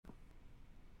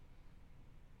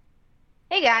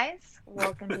Hey guys,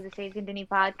 welcome to the Save Continue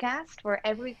podcast, where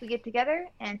every week we get together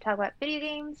and talk about video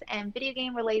games and video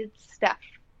game related stuff.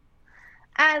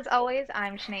 As always,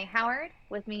 I'm Shanae Howard.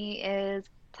 With me is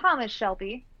Thomas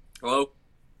Shelby Hello.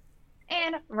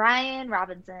 and Ryan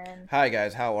Robinson. Hi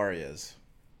guys, how are yous?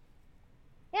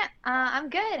 Yeah, I'm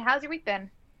good. How's your week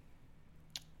been?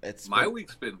 My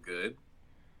week's been good.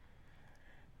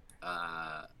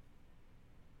 Uh,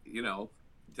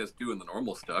 just doing the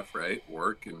normal stuff, right?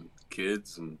 Work and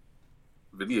kids and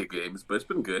video games, but it's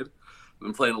been good. I've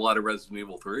been playing a lot of Resident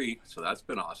Evil 3, so that's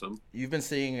been awesome. You've been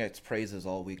singing its praises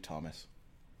all week, Thomas.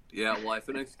 Yeah, well, I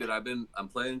finished it. I'm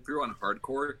playing through on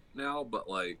hardcore now, but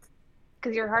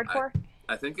Because you're hardcore?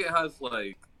 I think it has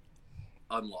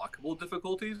unlockable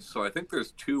difficulties, so I think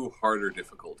there's 2 harder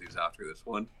difficulties after this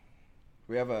one.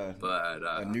 We have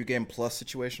a new game plus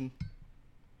situation.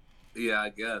 Yeah, I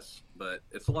guess, but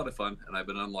it's a lot of fun, and I've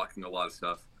been unlocking a lot of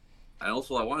stuff. And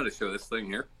also, I wanted to show this thing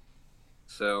here.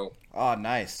 So, oh,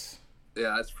 nice.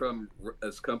 Yeah, it's from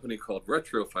this company called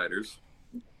Retro Fighters.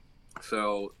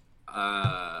 So,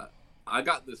 I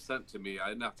got this sent to me. I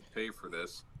didn't have to pay for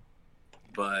this,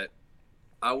 but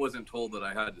I wasn't told that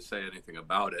I had to say anything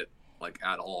about it,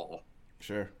 at all.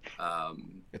 Sure.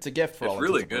 It's a gift for all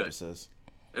really intents and purposes.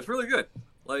 It's really good.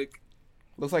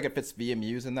 Looks like it fits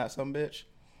VMUs in that sumbitch.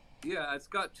 Yeah, it's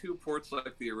got 2 ports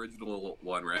like the original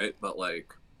one, right? But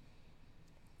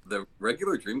the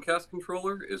regular Dreamcast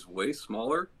controller is way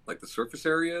smaller. The surface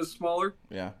area is smaller.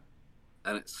 Yeah.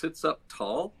 And it sits up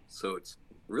tall, so it's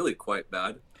really quite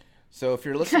bad. So if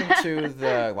you're listening to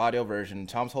the audio version,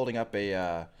 Tom's holding up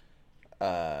a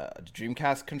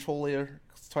Dreamcast controller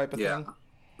type of thing.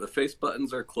 The face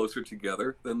buttons are closer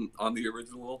together than on the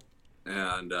original,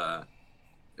 and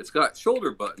it's got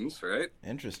shoulder buttons, right?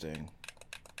 Interesting.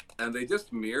 And they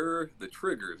just mirror the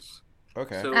triggers.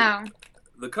 Okay. So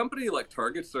the company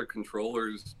targets their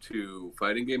controllers to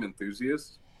fighting game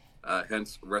enthusiasts,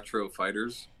 hence Retro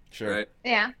Fighters. Sure. Right?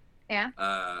 Yeah.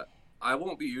 I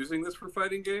won't be using this for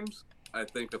fighting games. I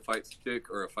think a fight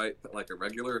stick or a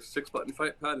regular 6-button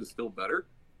fight pad is still better.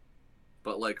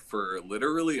 But for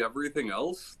literally everything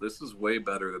else, this is way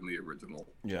better than the original.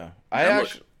 Yeah.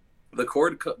 The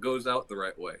cord goes out the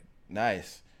right way.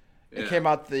 Nice. Yeah. It came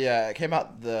out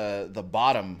the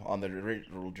bottom on the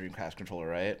original Dreamcast controller,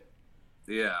 right?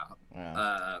 Yeah.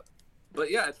 Yeah. But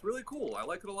yeah, it's really cool. I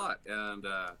like it a lot, and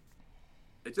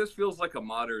it just feels like a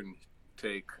modern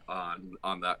take on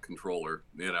that controller,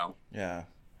 Yeah.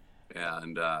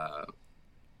 And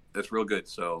it's real good.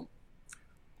 So,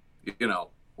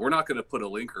 we're not going to put a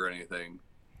link or anything.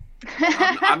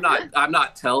 I'm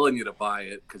not telling you to buy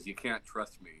it because you can't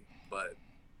trust me, but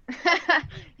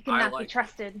You cannot be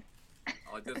trusted.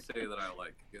 I'll just say that I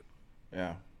like it.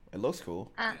 Yeah. It looks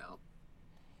cool.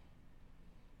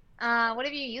 What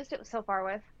have you used it so far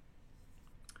with?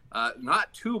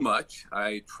 Not too much.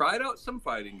 I tried out some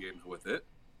fighting games with it,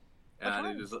 and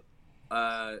it is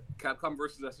Capcom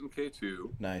vs. SNK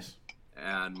 2. Nice.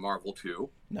 And Marvel 2.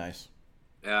 Nice.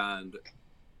 And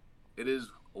it is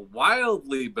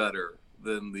wildly better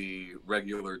than the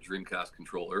regular Dreamcast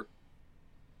controller.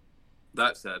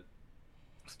 That said,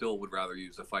 still would rather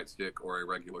use a fight stick or a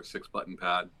regular 6-button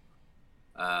pad.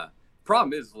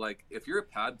 Problem is, if you're a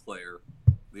pad player,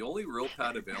 the only real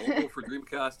pad available for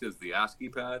Dreamcast is the ASCII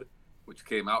pad, which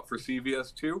came out for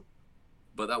CVS2,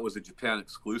 but that was a Japan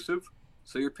exclusive.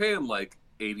 So you're paying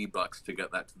 $80 to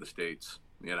get that to the States,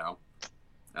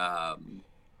 But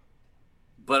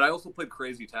I also played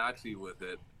Crazy Taxi with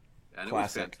it, and it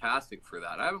was fantastic for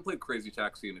that. I haven't played Crazy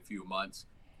Taxi in a few months,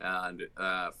 and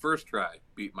first try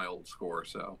beat my old score.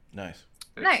 So nice.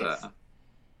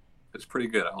 It's pretty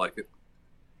good. I like it.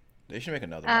 They should make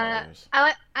another one of those.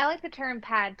 I like the term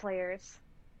pad players.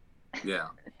 Yeah.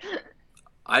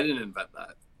 I didn't invent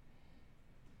that.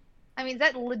 I mean, is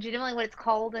that legitimately what it's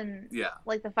called in the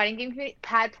fighting game community?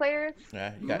 Pad players?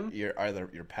 Yeah, you got either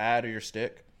your pad or your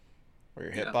stick or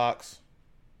your hitbox.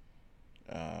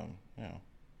 I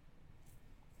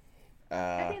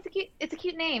think it's a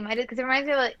cute name. I did because it reminds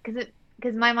me of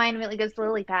because my mind immediately goes to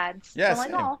lily pads. Yeah, so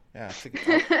I'm yeah.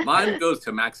 Mine goes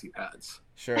to maxi pads.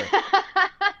 Sure.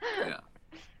 Yeah.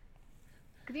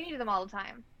 Because you need them all the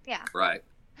time. Yeah. Right.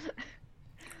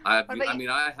 I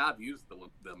have used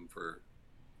them for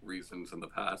reasons in the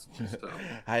past. So.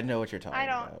 I know what you're talking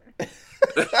about.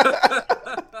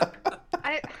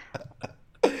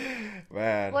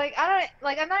 Man.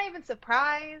 I'm not even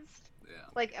surprised.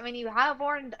 Yeah. You have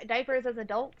worn diapers as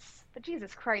adults, but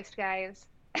Jesus Christ, guys.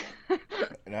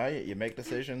 You make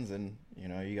decisions, and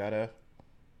you gotta.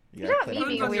 You're not clean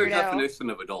being a weirdo. Your definition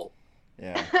of adult.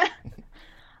 Yeah.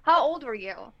 How old were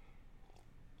you?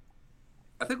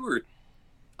 I think we were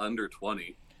under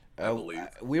 20, I believe.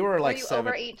 We were like you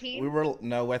over 18?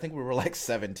 I think we were like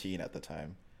 17 at the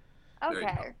time.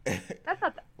 Okay, that's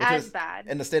not Which as is, bad.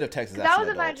 in the state of Texas, 'Cause that's I an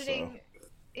was adult, imagining, so.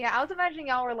 yeah, I was imagining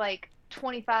y'all were like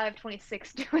 25,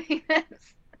 26 doing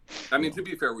this. I mean, to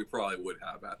be fair, we probably would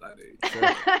have at that age. Sure.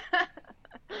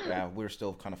 Yeah, we were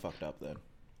still kind of fucked up then.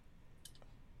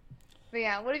 But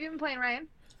yeah, what have you been playing, Ryan?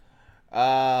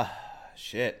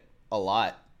 Shit, a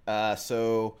lot. I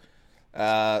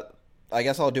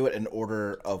guess I'll do it in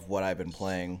order of what I've been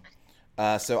playing.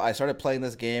 So I started playing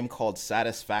this game called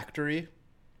Satisfactory.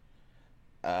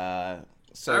 I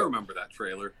remember that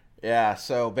trailer. Yeah,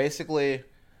 so basically,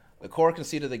 the core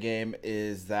conceit of the game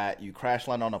is that you crash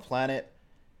land on a planet,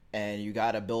 and you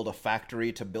gotta build a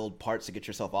factory to build parts to get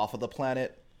yourself off of the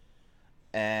planet.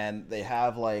 And they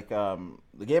have like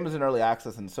the game is in early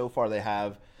access, and so far they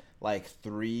have like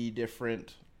three or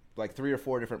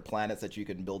four different planets that you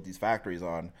can build these factories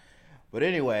on. But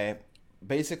anyway,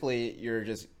 basically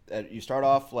you start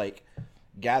off like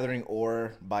gathering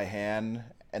ore by hand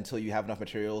until you have enough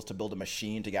materials to build a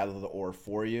machine to gather the ore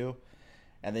for you,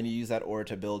 and then you use that ore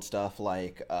to build stuff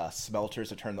like smelters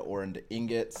to turn the ore into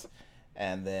ingots,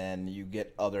 and then you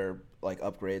get other like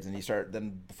upgrades, and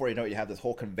then before you know it, you have this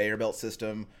whole conveyor belt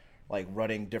system like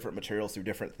running different materials through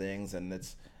different things, and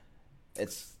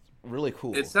it's really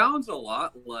cool. It sounds a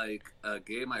lot like a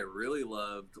game I really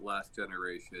loved last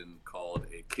generation called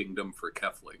A Kingdom for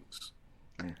Keflings.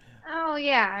 Oh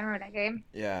yeah, I remember that game.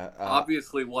 Yeah.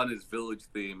 Obviously, one is village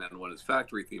theme and one is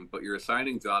factory theme, but you're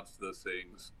assigning jobs to those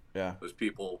things, those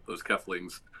people, those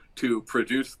Keflings, to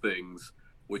produce things,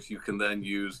 which you can then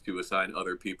use to assign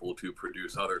other people to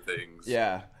produce other things.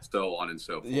 Yeah. So on and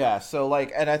so forth. Yeah. So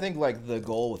like, and I think like the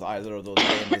goal with either of those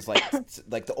games is like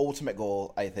the ultimate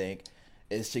goal, I think,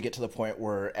 is to get to the point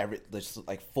where there's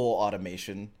like full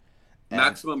automation.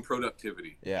 Maximum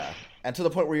productivity. Yeah. And to the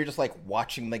point where you're just like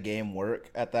watching the game work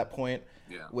at that point.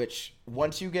 Yeah. Which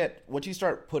once you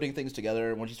start putting things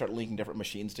together, once you start linking different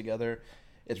machines together,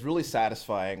 it's really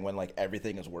satisfying when like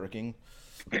everything is working.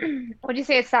 Would you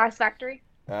say it's satisfactory?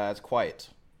 It's quite.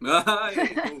 Yeah,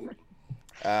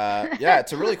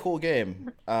 it's a really cool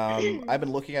game. I've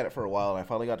been looking at it for a while, and I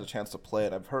finally got a chance to play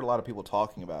it. I've heard a lot of people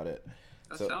talking about it.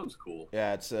 That sounds cool.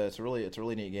 Yeah, it's a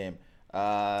really neat game.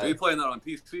 Are you playing that on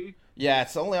PC? Yeah,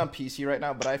 it's only on PC right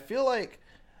now, but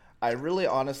I really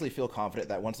honestly feel confident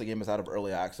that once the game is out of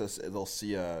early access, they'll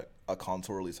see a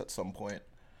console release at some point.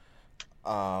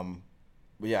 But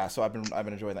yeah, so I've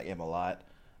been enjoying that game a lot.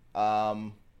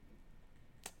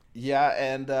 Yeah,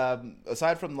 and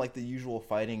aside from like the usual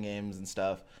fighting games and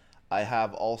stuff, I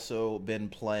have also been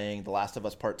playing The Last of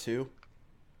Us Part 2.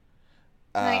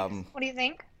 Nice. What do you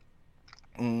think?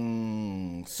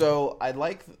 So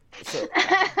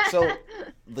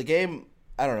the game,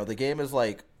 I don't know, the game is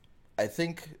like, I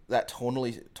think that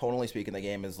tonally speaking, the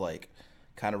game is like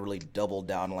kind of really doubled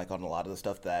down like on a lot of the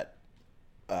stuff that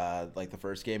like the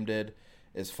first game did,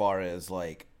 as far as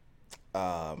like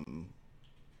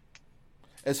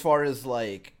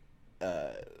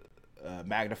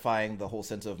magnifying the whole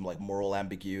sense of like moral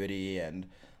ambiguity, and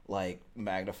like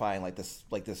magnifying like this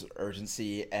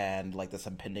urgency and like this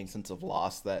impending sense of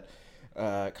loss that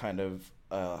kind of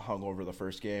hung over the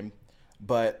first game,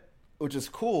 but which is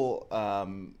cool.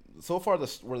 So far,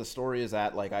 where the story is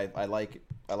at, like I like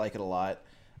it a lot.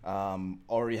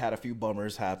 Already had a few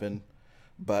bummers happen,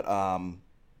 but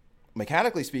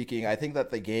mechanically speaking, I think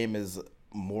that the game is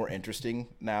more interesting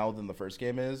now than the first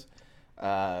game is.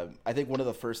 I think one of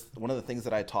the things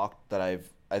that I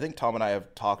think Tom and I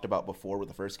have talked about before with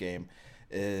the first game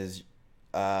is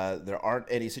there aren't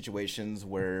any situations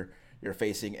where you're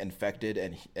facing infected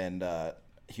and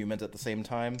humans at the same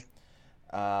time.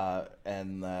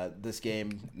 And this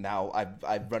game now,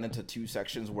 I've run into two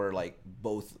sections where like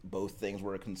both things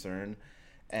were a concern,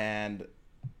 and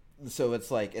so it's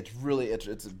like it's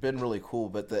been really cool.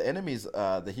 But the enemies,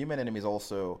 the human enemies,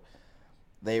 also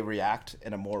they react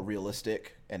in a more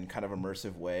realistic and kind of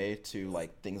immersive way to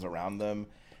like things around them,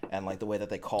 and like the way that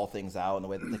they call things out and the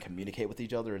way that they communicate with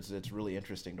each other. It's really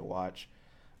interesting to watch.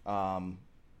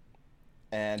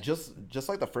 And just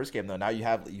like the first game though, now you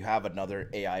have another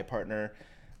AI partner,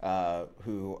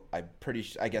 who I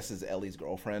guess is Ellie's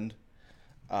girlfriend,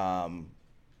 and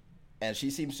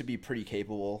she seems to be pretty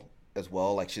capable as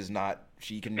well. Like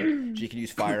she can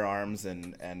use firearms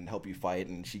and help you fight,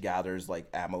 and she gathers like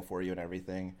ammo for you and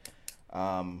everything.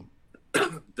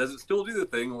 Does it still do the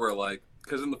thing where like,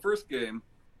 because in the first game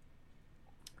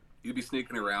you'd be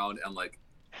sneaking around and like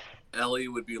Ellie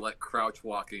would be like crouch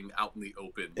walking out in the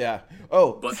open. Yeah.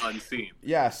 Oh. But unseen.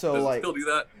 Yeah. So Does like, it still do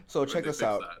that? So check this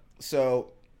out.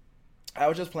 So I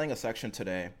was just playing a section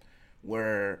today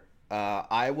where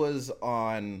I was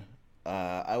on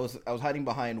I was hiding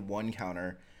behind one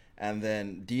counter, and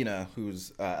then Dina,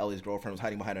 who's Ellie's girlfriend, was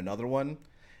hiding behind another one,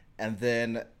 and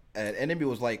then an enemy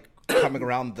was like coming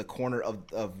around the corner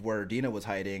of where Dina was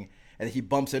hiding, and he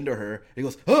bumps into her. And he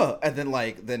goes, "Huh!" And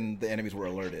then the enemies were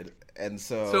alerted, and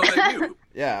So they knew.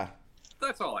 yeah,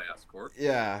 That's all I asked for.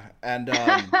 yeah, and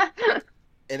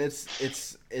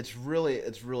it's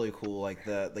really cool. Like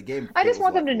the game. I just feels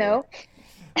want a them lot to cooler. know.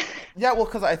 Yeah, well,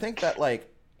 because I think that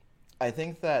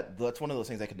that's one of those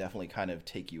things that can definitely kind of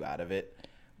take you out of it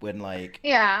when like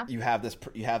Yeah. you have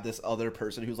this other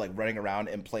person who's like running around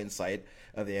in plain sight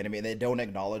of the enemy and they don't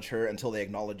acknowledge her until they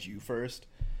acknowledge you first.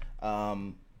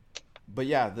 But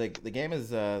yeah, the game is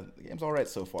the game's all right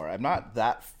so far. I'm not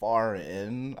that far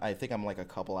in. I think I'm like a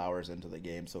couple hours into the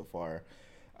game so far,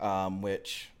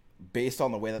 which based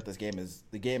on the way that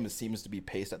the game seems to be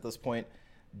paced at this point.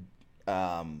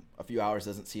 A few hours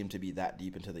doesn't seem to be that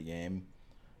deep into the game,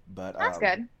 but That's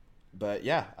good. But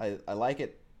yeah, I like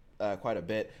it quite a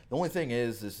bit. The only thing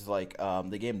is, this is like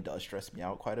the game does stress me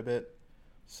out quite a bit,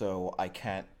 so I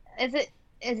can't. Is it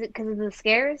because of the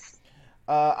scares?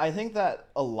 I think that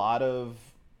a lot of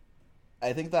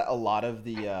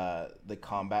the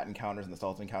combat encounters and the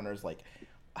stealth encounters like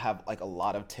have like a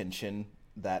lot of tension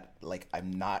that like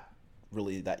I'm not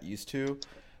really that used to.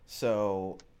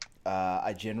 So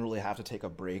I generally have to take a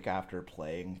break after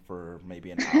playing for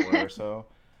maybe an hour or so.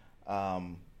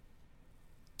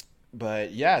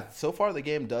 But yeah, so far the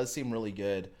game does seem really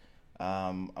good.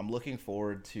 I'm looking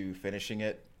forward to finishing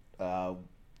it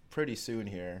pretty soon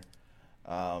here.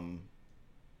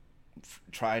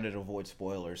 Trying to avoid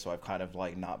spoilers, so I've kind of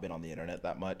like not been on the internet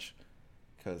that much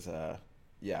because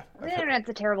yeah, The internet's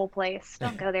a terrible place.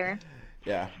 Don't go there.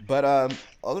 yeah. But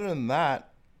other than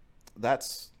that,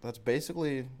 that's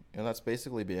basically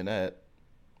being it.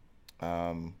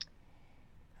 Having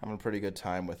a pretty good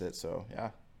time with it, so yeah.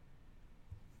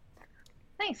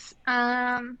 Nice.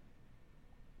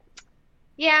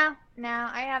 Yeah. No,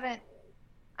 I haven't.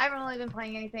 I haven't really been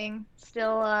playing anything.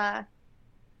 Still,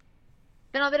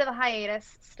 been on a bit of a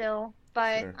hiatus still,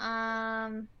 but Sure.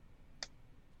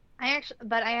 I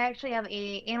actually have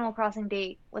a Animal Crossing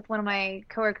date with one of my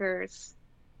coworkers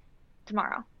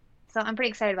tomorrow, so I'm pretty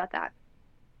excited about that.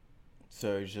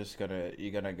 So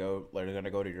you're gonna go like you're gonna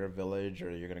go to your village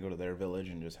or you're gonna go to their village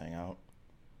and just hang out.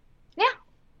 Yeah.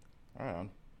 All right on.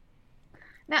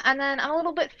 Now, and then I'm a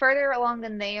little bit further along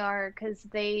than they are because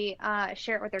they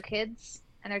share it with their kids,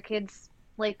 and their kids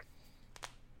like.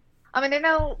 I mean, they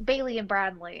know Bailey and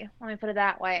Bradley. Let me put it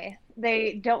that way.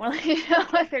 They don't really know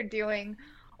what they're doing,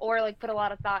 or like put a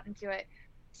lot of thought into it.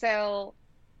 So,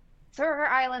 so her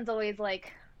island's always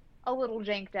like a little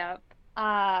janked up.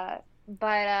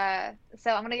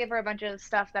 So I'm gonna give her a bunch of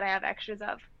stuff that I have extras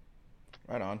of.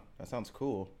 Right on. That sounds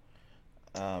cool.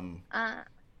 Um, Uh,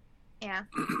 yeah,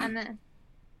 and then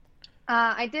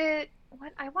I did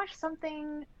what I watched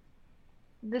something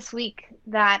this week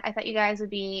that I thought you guys would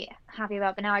be happy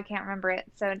about, but now I can't remember it,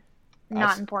 so I'll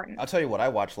not important. I'll tell you what I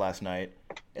watched last night.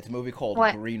 It's a movie called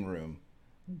What? Green Room.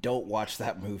 Don't watch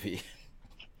that movie.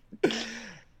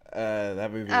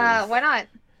 That movie Why is not?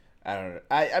 I don't know.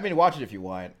 I mean watch it if you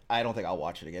want. I don't think I'll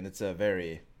watch it again.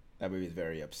 That movie is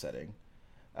very upsetting.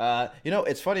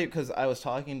 It's funny because I was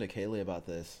talking to Kaylee about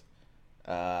this,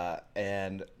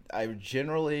 and I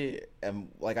generally am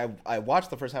like I watched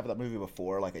the first half of that movie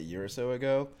before like a year or so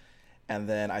ago, and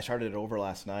then I started it over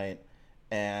last night,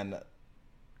 and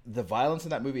the violence in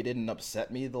that movie didn't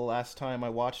upset me the last time I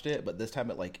watched it, but this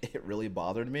time it really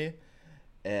bothered me,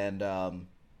 and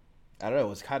I don't know. It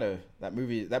was kind of that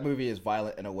movie. That movie is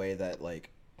violent in a way that eh,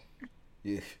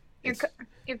 You're it's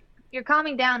you're you're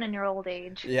calming down in your old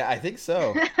age. yeah. I think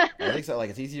so. I think so. Like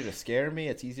it's easier to scare me.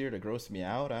 It's easier to gross me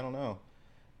out. I don't know.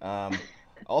 Um,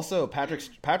 Also, Patrick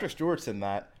Stewart's in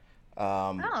that.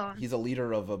 Oh, He's a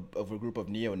leader of a group of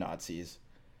neo Nazis,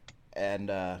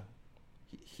 and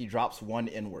he drops one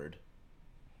N word.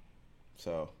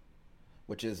 So,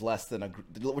 which is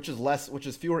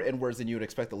fewer N words than you would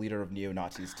expect the leader of neo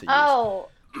Nazis to use. oh,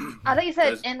 I thought you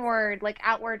said Does inward, like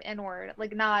outward inward,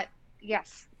 like not.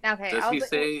 Yes. Okay. does I he was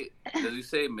say does he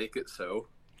say make it so?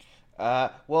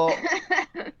 Well,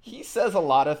 like, he says a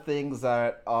lot of things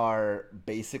that are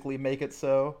basically make it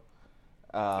so,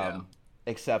 Yeah. um,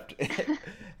 except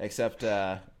except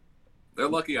They're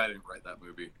lucky I didn't write that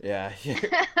movie. yeah.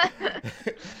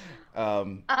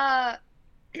 um, uh,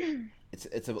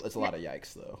 it's a lot of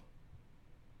yikes though.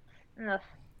 ugh.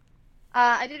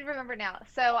 I did remember now.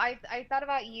 So I thought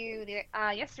about you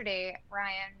yesterday,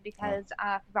 Ryan, Oh, because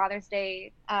for Father's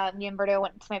Day, me and Berto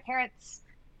went to my parents,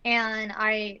 and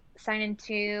I signed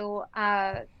into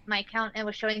my account and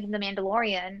was showing him The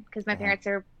Mandalorian because my Uh-huh. parents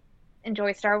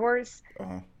enjoy Star Wars,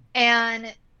 Uh-huh.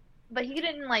 and but he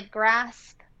didn't like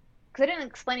grasp because I didn't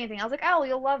explain anything. I was like, "Oh,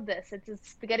 you'll love this. It's a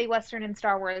spaghetti western in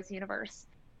Star Wars universe,"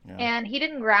 Yeah. and he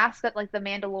didn't grasp that like the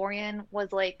Mandalorian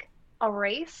was like a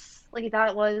race. Like he thought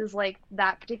it was like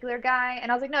that particular guy,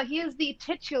 and I was like, "No, he is the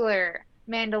titular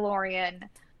Mandalorian."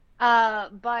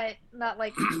 But not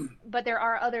like, but there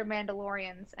are other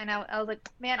Mandalorians, and I was like,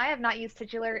 man, I have not used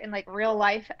titular in like real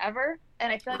life ever,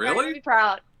 and I feel like Ryan would Really? be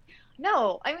proud.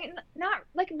 No, I mean, not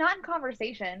in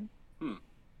conversation. Hmm.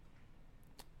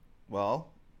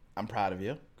 Well, I'm proud of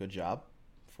you. Good job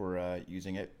for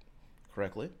using it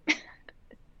correctly.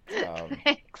 Um,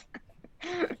 Thanks.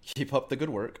 keep up the good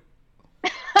work.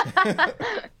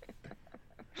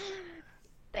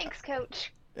 Thanks,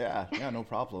 coach. Yeah, yeah, no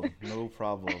problem. No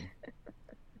problem.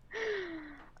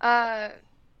 Uh,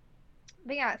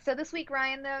 but yeah, so this week,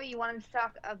 Ryan, though, you wanted to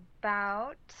talk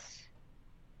about.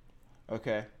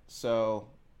 Okay, so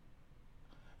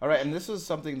all right, and this is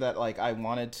something that like I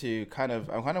kind of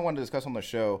wanted to discuss on the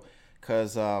show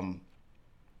because Tom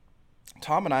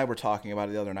and I were talking about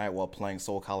it the other night while playing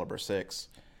Soul Calibur 6,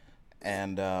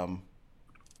 and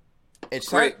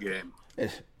it's not Great game.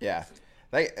 yeah,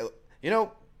 like you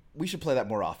know we should play that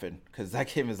more often because that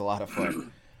game is a lot of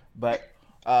fun. But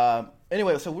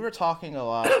anyway, so we were talking a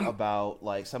lot about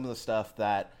like some of the stuff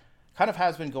that kind of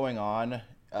has been going on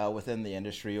within the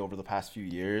industry over the past few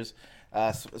years.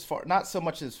 As far not so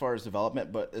much as far as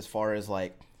development, but as far as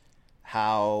like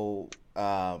how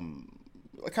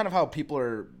kind of how people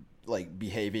are like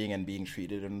behaving and being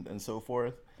treated and so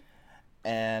forth.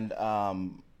 And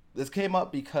this came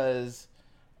up because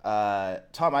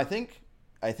Tom, I think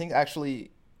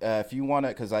actually, if you want to,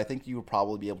 because I think you would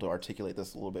probably be able to articulate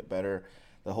this a little bit better.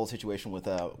 The whole situation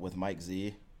with Mike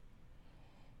Z.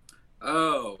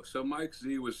 Oh, so Mike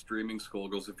Z was streaming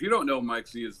Skullgirls. If you don't know, Mike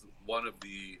Z is one of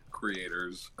the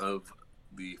creators of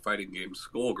the fighting game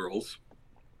Skullgirls.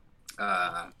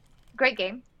 Uh, Great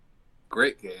game.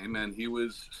 Great game, and he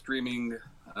was streaming.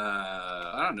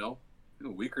 I don't know, a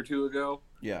week or two ago,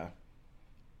 Yeah,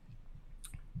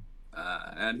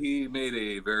 and he made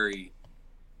a very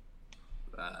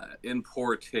in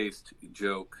poor taste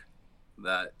joke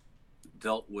that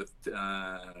dealt with.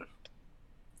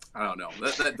 I don't know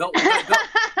that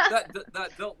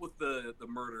dealt with the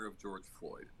murder of George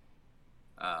Floyd.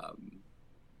 Um,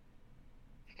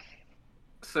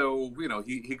 so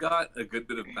he got a good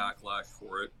bit of backlash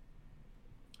for it.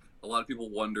 A lot of people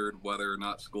wondered whether or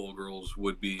not Skullgirls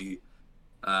would be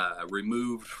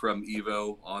removed from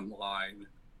Evo online.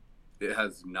 It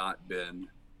has not been,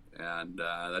 and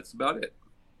that's about it.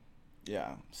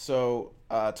 yeah. So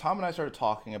Tom and I started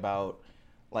talking about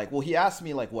like, well, he asked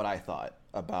me like what I thought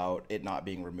about it not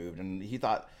being removed, and he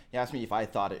asked me if I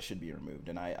thought it should be removed,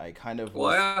 and I kind of Well, I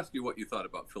was asked you what you thought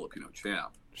about Filipino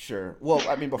Champ. sure. Well,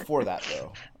 I mean before that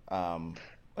though,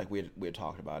 like we had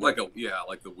talked about it.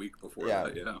 Like the week before Yeah,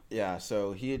 that, yeah. yeah.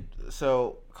 So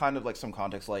kind of like some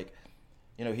context, like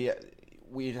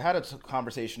we had a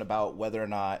conversation about whether or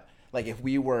not like if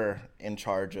we were in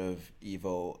charge of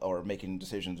Evo or making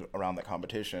decisions around that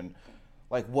competition,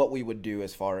 like what we would do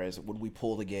as far as would we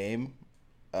pull the game,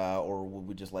 or would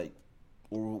we just like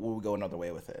or would we go another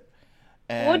way with it? What'd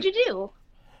And you do?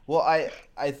 well,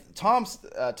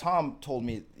 Tom told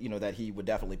me that he would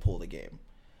definitely pull the game,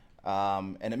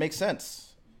 and it makes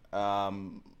sense.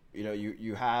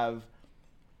 You have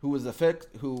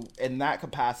who in that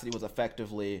capacity was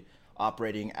effectively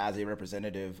operating as a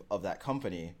representative of that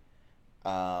company,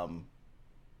 um,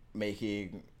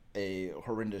 making a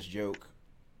horrendous joke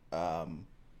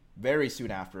very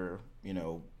soon after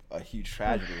a huge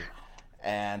tragedy,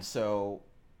 and so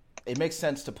it makes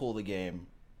sense to pull the game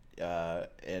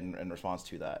in response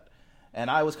to that. And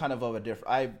I was kind of a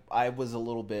different. I was a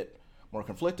little bit more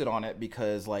conflicted on it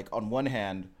because, like, on one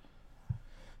hand,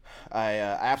 I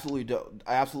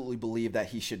absolutely believe that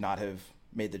he should not have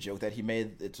made the joke that he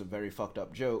made. It's a very fucked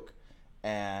up joke,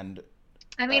 and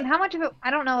I uh, mean, how much of it,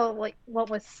 I don't know, like, what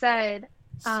was said,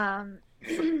 um,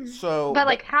 but, but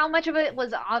like, how much of it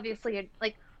was obviously,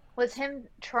 like, was him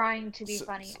trying to be so,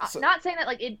 funny? so, Not saying that,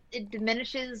 like, it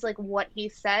diminishes, like, what he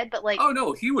said, but, like, Oh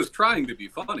no, he was trying to be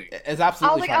funny, it's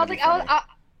I was absolutely like, I trying was to be like, I was,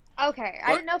 funny. okay. I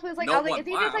but didn't know if it was, like, I no was like, one is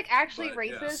he just, like, laughed. actually But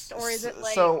yeah, racist, or is it,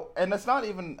 like, So, and it's not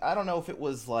even. I don't know if it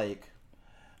was like.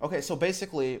 Okay, so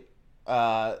basically,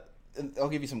 I'll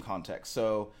give you some context.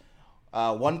 So,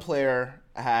 one player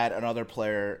had another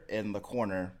player in the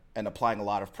corner and applying a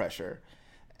lot of pressure,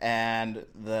 and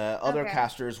the other okay.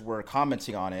 casters were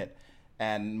commenting on it.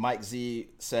 And Mike Z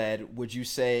said, "Would you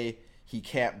say he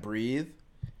can't breathe?"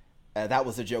 That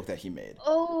was a joke that he made.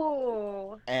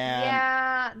 Oh, And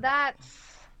yeah,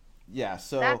 yeah,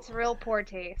 so that's real poor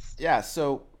taste. yeah,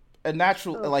 so a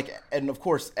natural Ugh. like, and of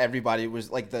course everybody was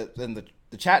like the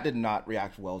chat did not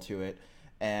react well to it,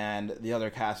 and the other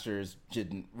casters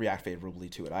didn't react favorably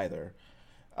to it either.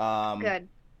 Um, Good.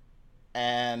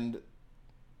 and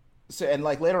so and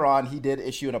like later on he did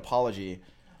issue an apology,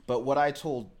 but what I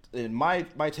told in my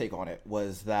take on it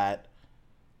was that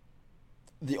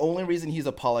the only reason he's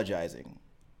apologizing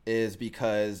is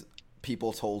because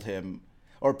people told him,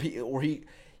 or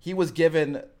he was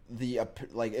given the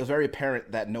like it was very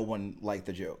apparent that no one liked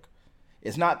the joke.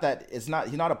 He's not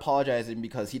apologizing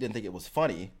because he didn't think it was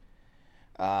funny.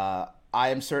 I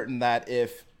am certain that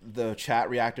if the chat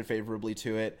reacted favorably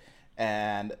to it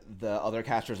and the other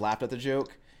casters laughed at the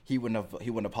joke, he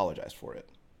wouldn't apologize for it.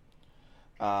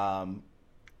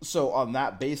 So on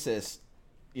that basis,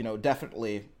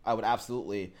 definitely, I would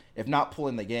absolutely, if not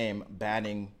pulling the game,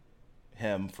 banning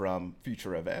him from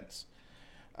future events.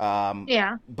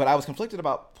 Yeah. But I was conflicted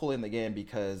about pulling the game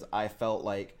because I felt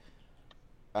like,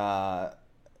 uh,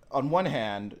 on one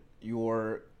hand,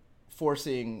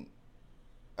 forcing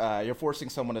you're forcing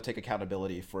someone to take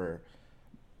accountability for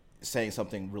saying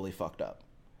something really fucked up.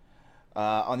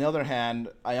 On the other hand,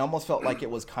 I almost felt like it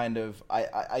was kind of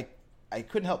I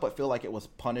couldn't help but feel like it was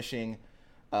punishing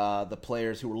the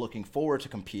players who were looking forward to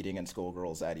competing in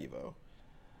Skullgirls at Evo.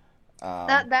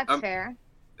 That's fair.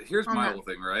 Here's On my that. whole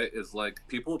thing, right? Is like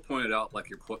people have pointed out like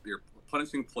you're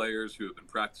punishing players who have been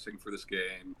practicing for this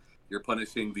game. You're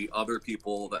punishing the other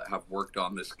people that have worked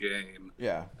on this game.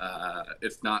 Yeah,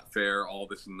 It's not fair, all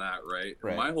this and that, right?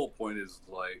 right. My whole point is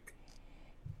like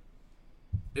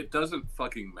it doesn't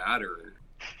fucking matter.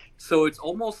 So it's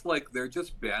almost like they're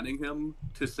just banning him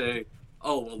to say,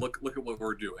 "Oh, well, look at what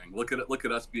we're doing. Look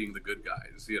at us being the good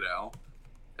guys,"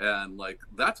 And like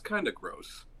that's kind of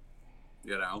gross,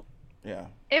 you know. Yeah,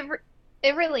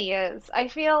 It really is. I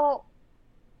feel,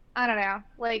 I don't know,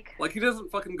 like Like he doesn't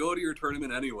fucking go to your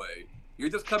tournament anyway. You're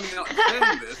just coming out and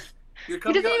saying this. You're he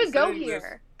coming doesn't out even and go saying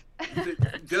here. this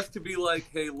just to be like,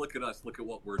 "Hey, look at us. Look at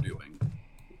what we're doing,"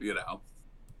 you know.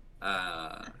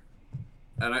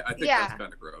 And I think Yeah. that's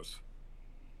kind of gross.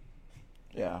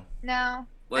 yeah, No,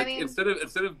 Like I mean, instead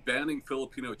of banning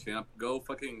Filipino champ, go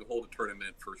fucking hold a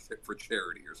tournament for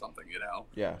charity or something, you know?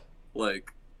 yeah,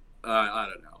 Like I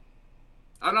don't know.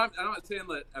 I'm not saying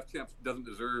that F champ doesn't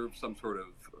deserve some sort of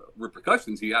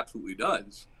repercussions. He absolutely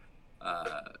does.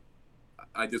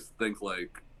 I just think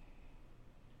like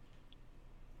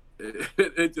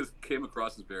it just came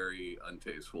across as very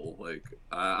untasteful. Like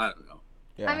I don't know.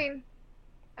 yeah. I mean,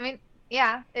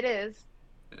 yeah, it is.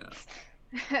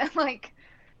 Yeah. Like,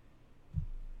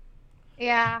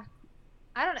 yeah,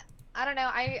 I don't know. I don't know.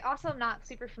 I also am not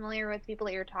super familiar with people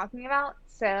that you're talking about,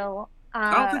 so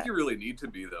I don't think you really need to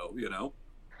be though. You know.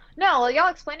 no. Well, y'all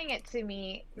explaining it to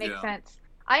me makes Yeah. sense.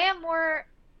 I am more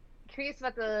curious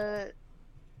about the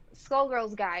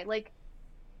Skullgirls guy. Like,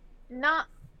 not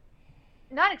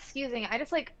not excusing it. I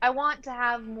just like I want to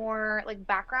have more like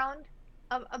background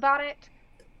about it.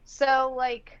 So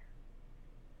like,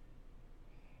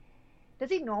 does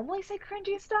he normally say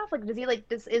cringy stuff? Like, does he like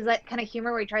this? Is that kind of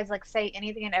humor where he tries to like say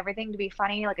anything and everything to be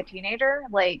funny, like a teenager?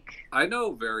 Like, I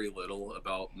know very little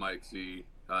about Mike Z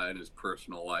and his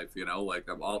personal life. You know, like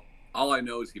all I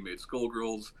know is he made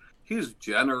Skullgirls. He's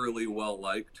generally well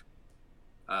liked.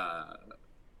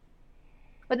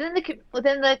 within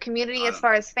the community I as don't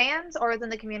far know. as fans, or within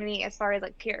the community as far as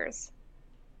like peers.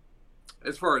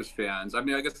 As far as fans, I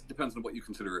mean, I guess it depends on what you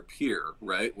consider a peer,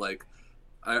 right? Like,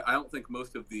 I don't think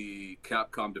most of the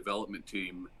Capcom development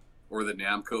team or the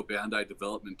Namco Bandai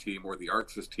development team or the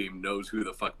Arxis team knows who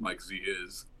the fuck Mike Z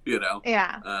is. You know,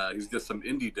 Yeah. he's just some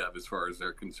indie dev as far as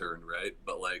they're concerned, right?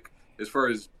 But like, as far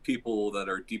as people that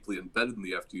are deeply embedded in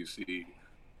the FTC,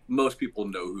 most people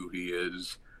know who he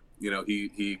is. You know,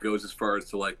 he goes as far as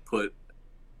to like put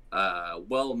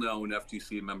well-known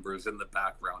FTC members in the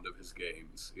background of his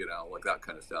games, you know, like that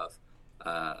kind of stuff.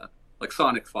 Like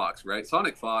Sonic Fox, right?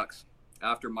 Sonic Fox,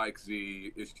 after Mike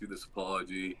Z issued this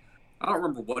apology, I don't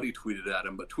remember what he tweeted at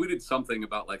him, but tweeted something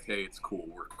about like, "Hey, it's cool,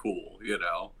 we're cool," you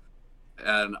know,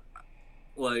 and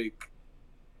like,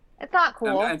 It's not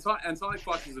cool. and Sonic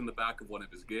Fox is in the back of one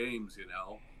of his games, you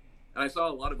know, and I saw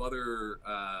a lot of other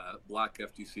black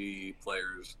FTC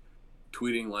players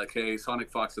tweeting like, "Hey, Sonic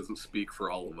Fox doesn't speak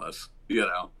for all of us," you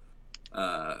know.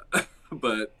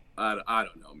 But I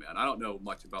don't know, man. I don't know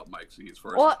much about Mike Z as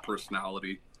far as his Well,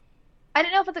 personality. I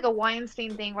don't know if it's like a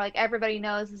Weinstein thing where like everybody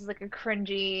knows this is like a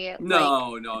cringy, like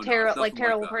No, it's nothing like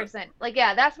terrible that. person. Like,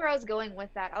 yeah, that's where I was going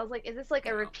with that. I was like, is this like a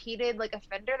Yeah. repeated like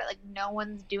offender that like no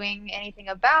one's doing anything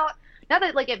about? Not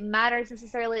that like it matters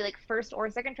necessarily like first or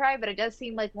second try, but it does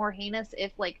seem like more heinous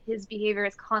if like his behavior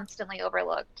is constantly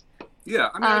overlooked. Yeah,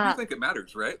 I mean, I do Uh, think it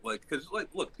matters, right? Like, because, like,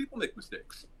 look, people make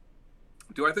mistakes.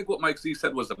 Do I think what Mike Z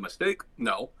said was a mistake?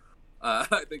 No.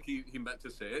 I think he meant to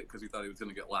say it because he thought he was going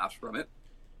to get laughs from it.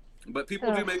 But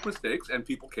people do ugh. make mistakes, and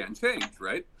people can change,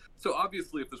 right? So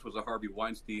obviously, if this was a Harvey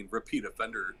Weinstein repeat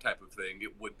offender type of thing,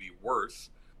 it would be worse.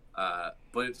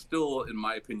 But it's still, in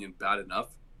my opinion, bad enough.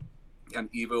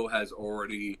 And Evo has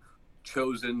already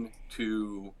chosen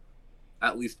to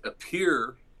at least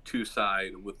appear to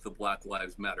side with the Black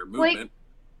Lives Matter Like, movement.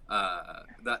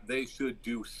 That they should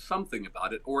do something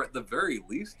about it, or at the very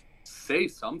least, say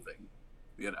something.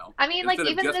 I mean, like Instead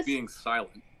of even just this. being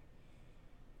silent.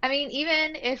 I mean,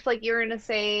 even if like you're gonna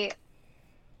say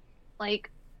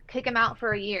like kick him out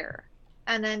for a year,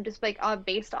 and then just like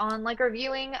based on like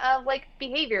reviewing of like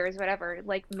behaviors, whatever,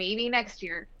 like maybe next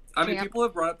year, I mean, champ. people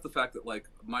have brought up the fact that like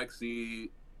Mike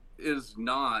Z is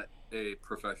not a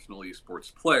professional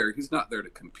esports player. He's not there to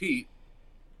compete.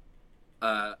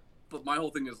 But my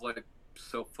whole thing is like,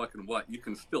 so fucking what? You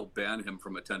can still ban him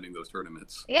from attending those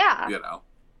tournaments. Yeah, You know?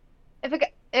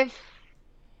 if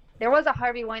there was a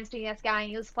Harvey Weinstein-esque guy and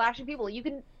he was flashing people, you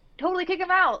can totally kick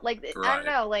him out. Like I don't Right.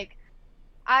 know, like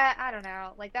I don't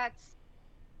know, like that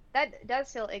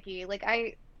does feel icky.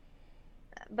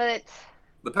 But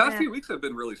The past eh, few weeks have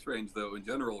been really strange, though, in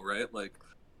general, right? Like,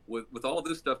 with all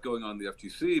this stuff going on in the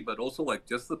FGC, but also like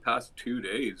just the past 2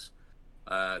 days,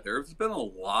 there's been a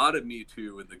lot of Me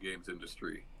Too in the games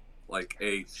industry, like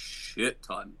a shit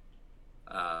ton.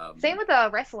 same with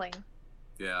wrestling,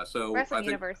 Yeah, so I wrestling think,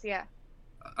 universe. Yeah,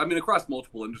 I mean, across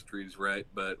multiple industries, right?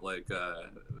 But like,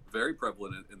 very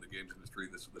prevalent in the games industry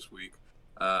this week.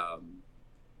 Um,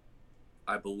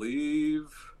 I believe,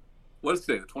 what is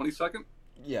today? The 22nd.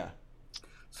 Yeah.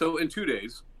 So in 2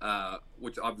 days,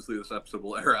 which obviously this episode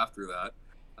will air after that.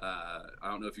 I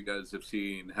don't know if you guys have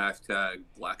seen hashtag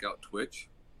Blackout Twitch.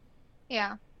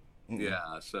 yeah. Mm-mm.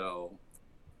 Yeah, so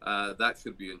that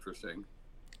should be interesting.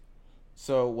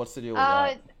 So what's the deal with Uh,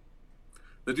 that?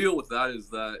 The deal with that is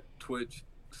that Twitch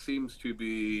seems to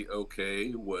be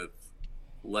okay with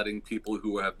letting people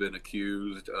who have been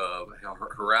accused of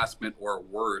harassment or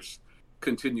worse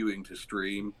continuing to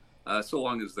stream, so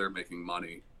long as they're making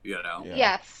money, you know? Yeah.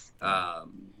 yes.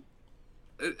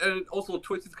 And also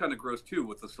Twitch is kind of gross too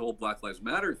with this whole Black Lives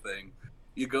Matter thing.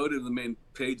 You go to the main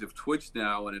page of Twitch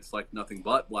now, and it's like nothing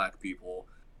but black people,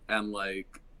 and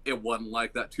like it wasn't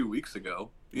like that 2 weeks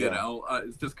ago. You Yeah. know,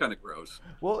 it's just kind of gross.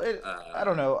 Well, I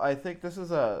don't know. I think this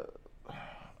is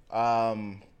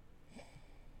um,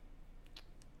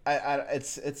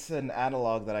 it's an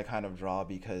analog that I kind of draw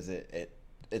because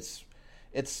it's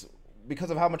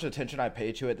because of how much attention I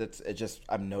pay to it. It just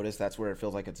I've noticed that's where it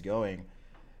feels like it's going.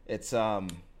 It's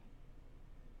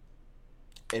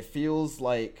it feels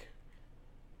like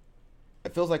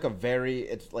a very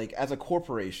it's like as a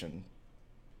corporation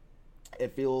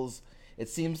it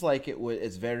seems like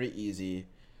it's very easy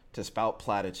to spout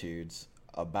platitudes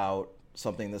about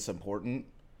something that's important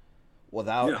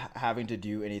without Yeah, having to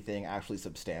do anything actually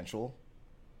substantial.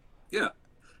 yeah.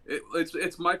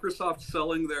 It's Microsoft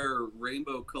selling their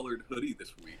rainbow colored hoodie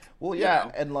this week. Well, You yeah,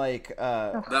 know, and like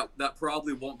Ugh. that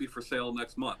probably won't be for sale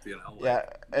next month. You know, like yeah,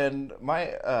 and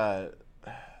my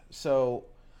so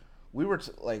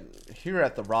like here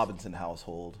at the Robinson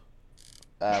household,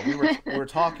 we were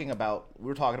talking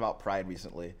about Pride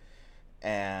recently,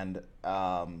 and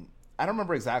I don't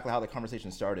remember exactly how the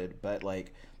conversation started, but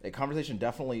like the conversation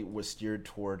definitely was steered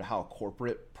toward how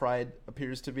corporate Pride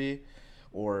appears to be,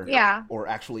 or Yeah. or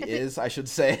actually I think is, I should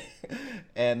say,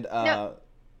 and no.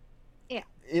 Yeah.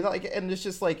 like and it's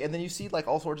just like and then you see like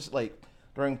all sorts of like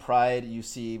during Pride you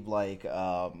see like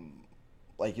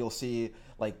you'll see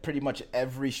like pretty much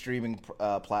every streaming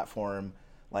platform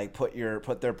like put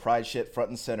their pride shit front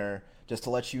and center just to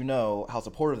let you know how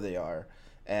supportive they are.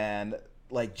 And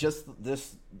like just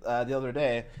this the other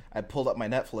day I pulled up my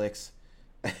Netflix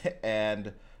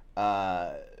and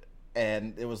uh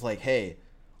and it was like, hey,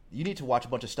 you need to watch a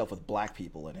bunch of stuff with black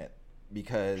people in it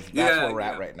because that's yeah, where we're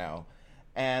at yeah, right now.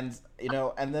 And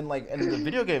and then like in the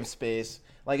video game space,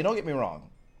 like don't get me wrong,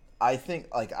 I think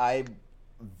like I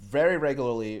very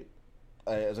regularly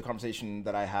as a conversation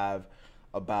that I have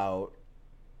about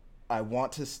I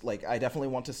definitely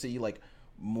want to see like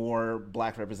more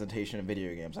black representation in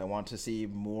video games. I want to see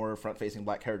more front-facing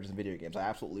black characters in video games. I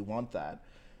absolutely want that.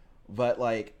 But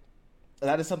like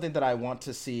that is something that I want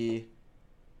to see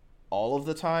all of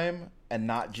the time and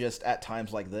not just at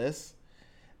times like this.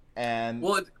 And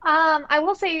Well, I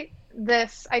will say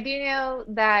this. I do know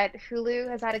that Hulu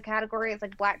has had a category as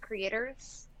like Black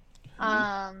creators,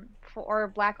 for or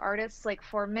Black artists, like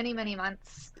for many, many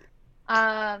months.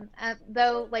 And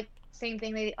though like same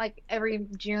thing, they like every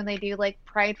June they do like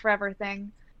Pride Forever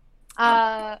thing.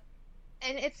 Uh,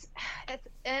 and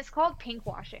it's called pink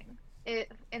washing.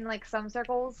 It in like some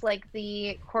circles, like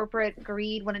the corporate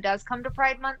greed when it does come to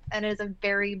Pride Month, and it is a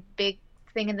very big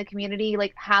thing in the community.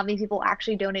 Like, have these people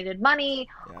actually donated money?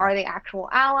 yeah, Are they actual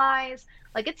allies?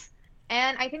 Like it's,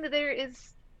 and I think that there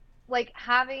is like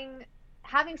having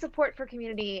support for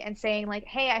community and saying like,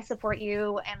 hey, I support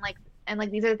you, and like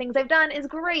these are the things I've done is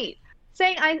great.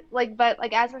 Saying I like, but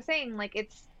like as we're saying, like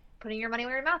it's putting your money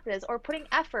where your mouth is, or putting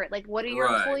effort. Like, what do your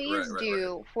employees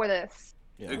do for this?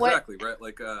 yeah, exactly, right?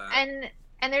 Like, And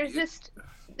there's just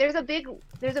there's a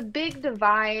big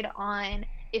divide on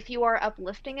if you are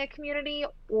uplifting a community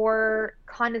or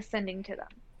condescending to them.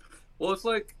 well, it's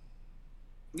like,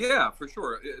 yeah, for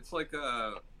sure. It's like,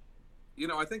 I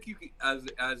think as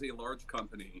a large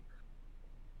company,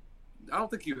 I don't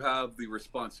think you have the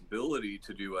responsibility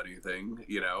to do anything.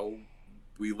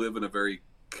 We live in a very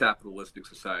capitalistic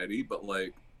society, but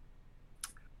like,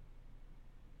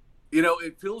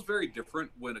 it feels very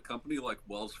different when a company like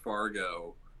Wells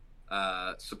Fargo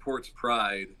supports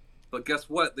Pride. But guess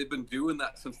what? They've been doing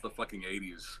that since the fucking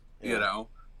 80s,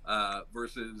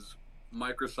 versus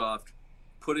Microsoft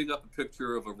putting up a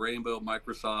picture of a rainbow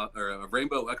Microsoft or a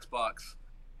rainbow Xbox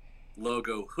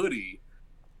logo hoodie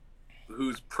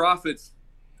whose profits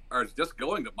are just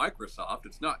going to Microsoft.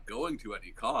 It's not going to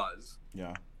any cause.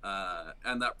 yeah,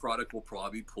 And that product will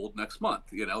probably be pulled next month.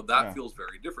 That feels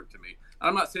very different to me.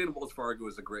 I'm not saying Wells Fargo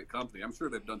is a great company. I'm sure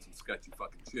they've done some sketchy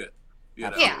fucking shit.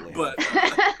 Absolutely. But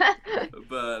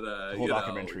the whole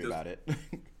documentary about it.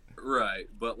 right.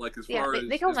 But like as Yeah, far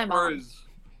they killed my mom.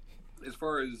 As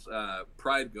far as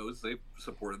Pride goes, they've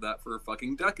supported that for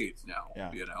fucking decades now.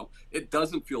 Yeah. It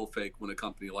doesn't feel fake when a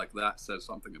company like that says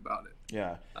something about it.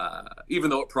 Yeah, Even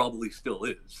though it probably still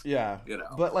is. yeah.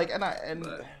 But like, and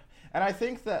I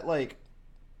think that like,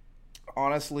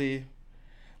 honestly,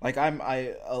 like I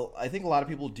think a lot of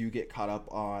people do get caught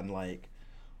up on like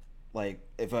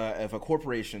if a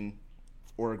corporation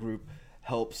or a group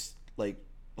helps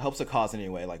a cause in any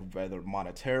way, like whether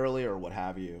monetarily or what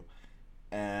have you,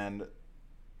 and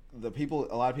I think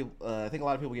a lot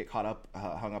of people get caught up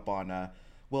hung up on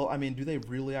well, I mean, do they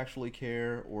really actually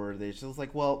care, or are they just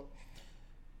like, well,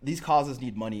 these causes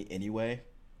need money anyway.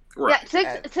 Right.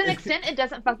 Yeah, to an extent, it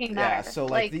doesn't fucking matter. Yeah, so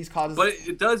like these causes, but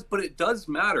it does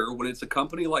matter when it's a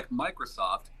company like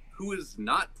Microsoft who is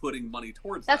not putting money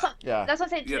towards That's that. that's what I'm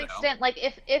saying. To an extent, like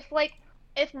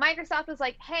if Microsoft is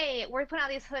like, hey, we're putting out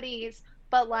these hoodies,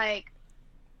 but like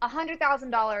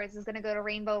 $100,000 is going to go to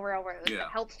Rainbow Railroad that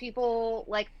helps people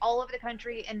like all over the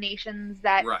country and nations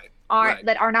that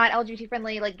that are not LGBT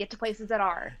friendly, like get to places that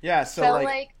are. Yeah, so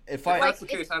like if that's the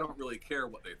case, I don't really care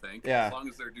what they think, as long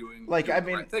as they're doing like the I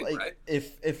mean, right thing, like right?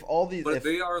 if all these, but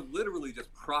they are literally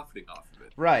just profiting off of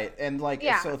it, right? And like,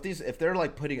 so if they're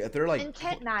like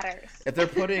intent matters. If they're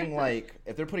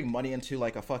putting money into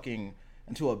like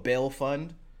into a bail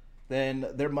fund, then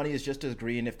their money is just as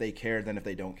green if they care than if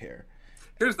they don't care.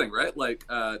 Here's the thing, right? Like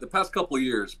the past couple of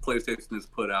years, PlayStation has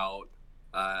put out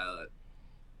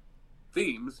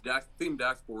theme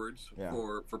dashboards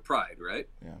for Pride, right?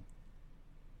 Yeah.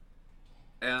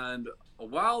 And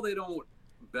while they don't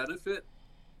benefit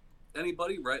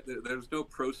anybody, right? There's no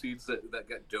proceeds that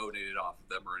get donated off of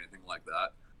them or anything like that.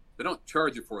 They don't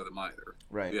charge you for them either,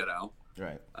 right?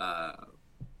 Right.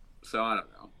 So I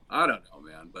don't know,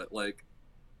 man. But like,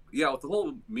 yeah, with the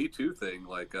whole Me Too thing,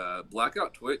 like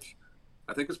Blackout Twitch,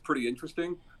 I think is pretty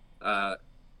interesting.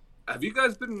 Have you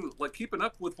guys been like keeping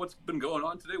up with what's been going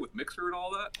on today with Mixer and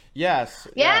all that? Yes.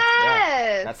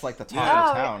 That's like the talk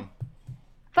of town.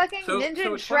 Fucking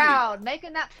Ninja Shroud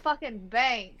making that fucking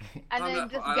bank and then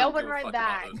just going right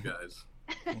back. Those guys.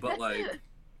 But like,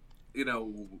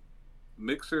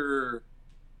 Mixer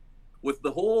with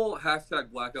the whole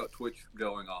hashtag Blackout Twitch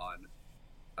going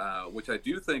on, which I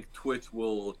do think Twitch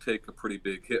will take a pretty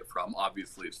big hit from.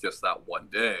 Obviously, it's just that one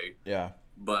day. Yeah.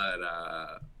 But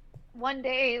one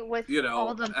day with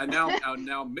all the and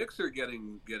now Mixer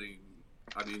getting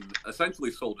I mean, essentially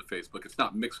sold to Facebook. It's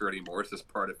not Mixer anymore. It's just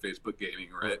part of Facebook gaming,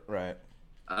 right? Right.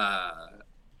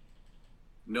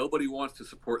 Nobody wants to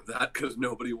support that because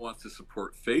nobody wants to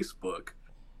support Facebook.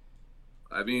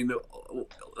 I mean,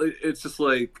 it's just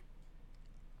like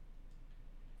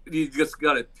you just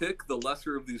got to pick the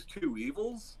lesser of these two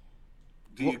evils.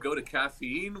 Do you go to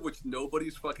caffeine, which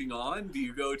nobody's fucking on? Do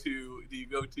you go to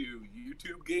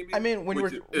YouTube gaming? I mean,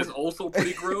 is also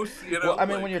pretty gross. You know, well, I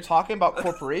mean, when you're talking about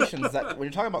corporations,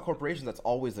 that's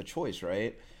always the choice,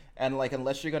 right? And like,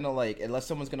 unless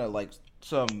someone's gonna like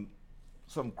some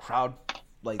crowd,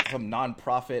 like some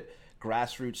nonprofit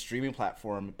grassroots streaming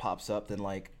platform pops up, then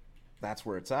like that's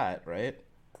where it's at, right?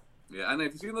 Yeah, and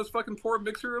have you seen those fucking poor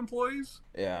Mixer employees?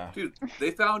 Yeah. Dude,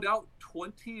 they found out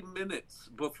 20 minutes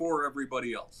before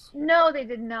everybody else. No, they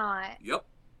did not. Yep.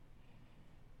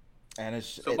 And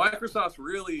Microsoft's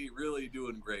really, really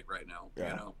doing great right now.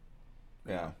 Yeah. You know?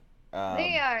 Yeah.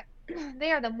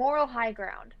 They are the moral high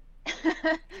ground.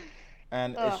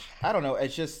 And I don't know,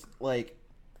 it's just like...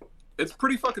 It's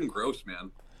pretty fucking gross,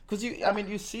 man. Because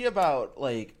you see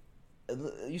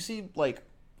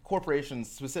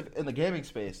corporations specific in the gaming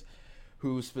space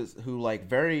who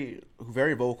very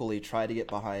vocally try to get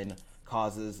behind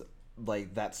causes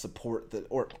like that support that,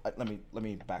 or let me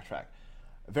backtrack,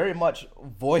 very much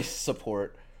voice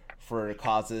support for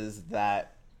causes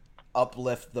that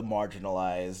uplift the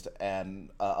marginalized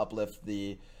and uplift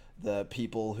the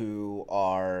people who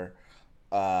are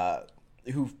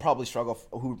who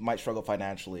might struggle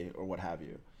financially or what have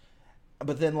you.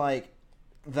 But then like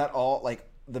that all like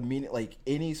the meaning, like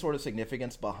any sort of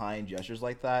significance behind gestures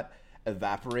like that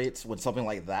evaporates when something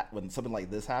like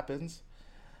this happens.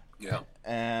 Yeah.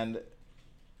 And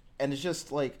it's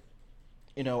just like,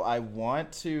 you know, I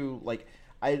want to like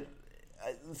I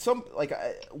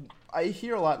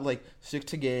hear a lot like stick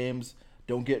to games,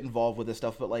 don't get involved with this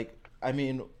stuff, but like I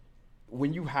mean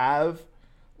when you have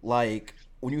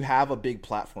a big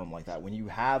platform like that, when you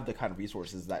have the kind of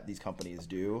resources that these companies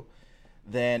do,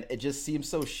 then it just seems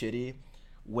so shitty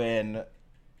when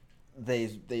they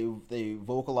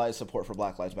vocalize support for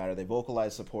Black Lives Matter, they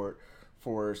vocalize support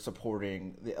for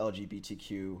supporting the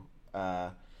LGBTQ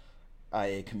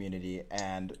IA community,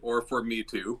 or for Me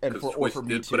Too, and for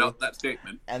Me Too, put out that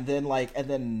statement, and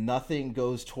then nothing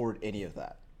goes toward any of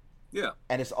that. Yeah,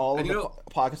 and it's all in the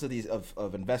pockets of these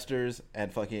of investors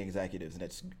and fucking executives, and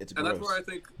it's gross. And that's where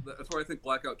I think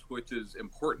Blackout Twitch is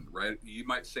important, right? You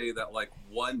might say that like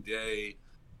one day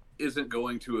isn't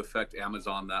going to affect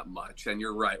Amazon that much, and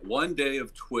you're right. One day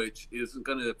of Twitch isn't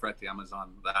going to affect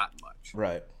Amazon that much,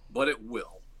 right? But it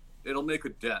will. It'll make a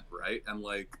dent, right? And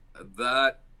like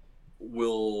that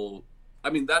will. I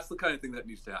mean, that's the kind of thing that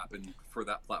needs to happen for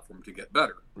that platform to get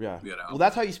better. Yeah. You know? Well,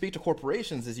 that's how you speak to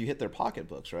corporations, is you hit their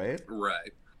pocketbooks, right?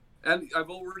 Right. And I've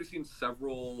already seen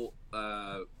several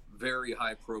very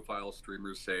high-profile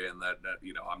streamers saying that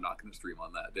you know, I'm not going to stream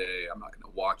on that day, I'm not going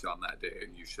to watch on that day,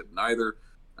 and you shouldn't either.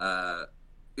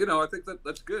 You know, I think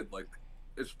that's good. Like,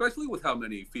 especially with how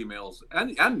many females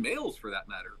and males, for that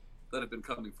matter, that have been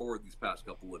coming forward these past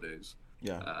couple of days.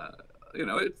 Yeah. You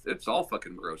know, it's all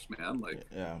fucking gross, man. Like,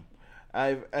 yeah.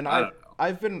 I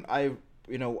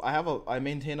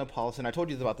maintain a policy, and I told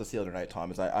you about this the other night,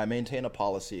 Tom, is I maintain a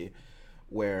policy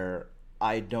where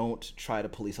I don't try to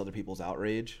police other people's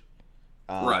outrage.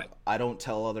 Right. I don't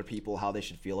tell other people how they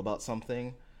should feel about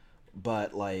something,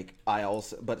 but like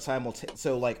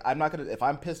so like I'm not gonna, if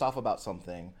I'm pissed off about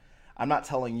something, I'm not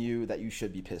telling you that you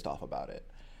should be pissed off about it.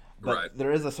 But right.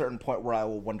 There is a certain point where I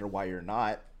will wonder why you're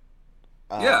not.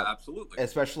 Yeah, absolutely.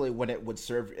 Especially when it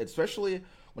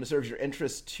serves your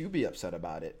interest to be upset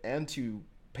about it and to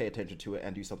pay attention to it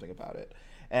and do something about it.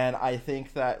 And I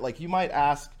think that, like, you might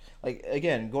ask, like,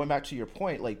 again, going back to your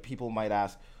point, like, people might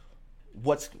ask,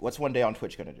 what's one day on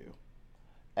Twitch going to do?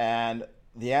 And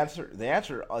the answer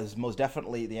is most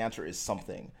definitely, the answer is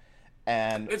something.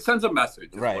 And it sends a message,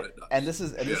 right? What it does, and this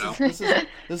is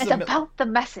it's about the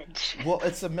message. Well,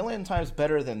 it's a million times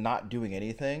better than not doing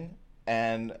anything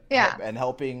and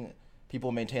helping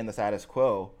people maintain the status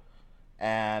quo.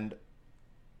 And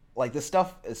like this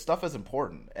stuff is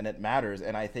important and it matters,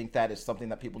 and I think that is something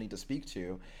that people need to speak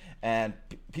to, and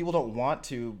people don't want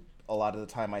to a lot of the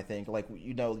time. I think, like,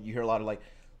 you know, you hear a lot of like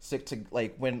stick to,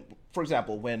 like, when, for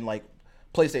example, when like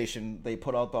PlayStation, they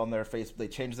put up on their face, they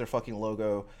changed their fucking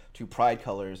logo to pride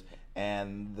colors,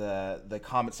 and the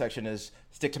comment section is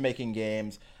stick to making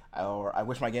games, or I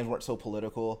wish my games weren't so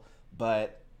political.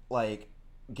 But like,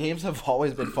 games have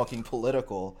always been fucking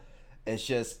political. It's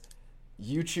just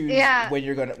you choose when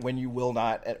you will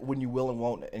and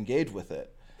won't engage with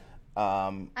it.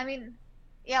 I mean,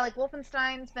 yeah, like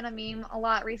Wolfenstein's been a meme a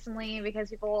lot recently because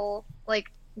people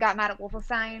like got mad at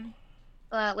Wolfenstein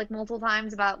like multiple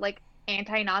times about like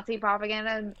anti-Nazi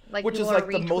propaganda, and like which is like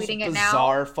the most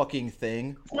bizarre fucking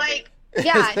thing. Like,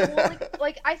 yeah, well,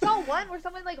 like I saw one where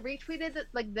someone like retweeted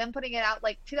like them putting it out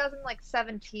like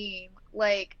 2017,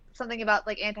 like something about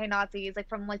like anti-Nazis, like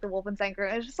from like the Wolfenstein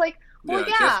group. It's just like, well,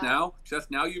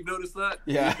 just now you've noticed that.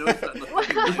 Yeah, you've noticed that in the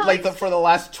fucking game. Like for the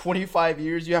last 25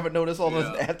 years, you haven't noticed all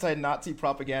those anti-Nazi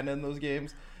propaganda in those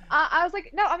games. I was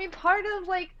like, no, I mean, part of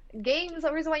like games,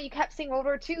 the reason why you kept seeing World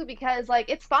War II, because like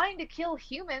it's fine to kill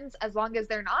humans as long as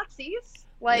they're Nazis.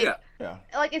 Like,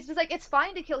 like it's just like it's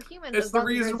fine to kill humans as long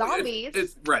as they're zombies.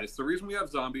 It's right. It's the reason we have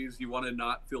zombies. You want to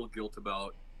not feel guilt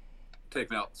about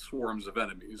taking out swarms of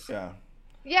enemies.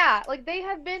 Yeah, like they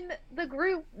have been the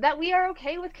group that we are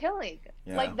okay with killing.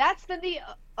 Yeah. Like that's been the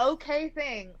okay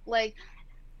thing. Like,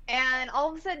 and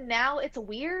all of a sudden now it's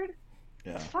weird.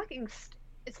 Yeah. It's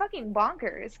fucking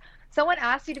bonkers. Someone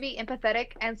asks you to be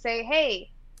empathetic and say,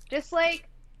 hey, just like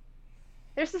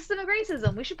there's systemic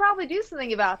racism. We should probably do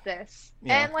something about this.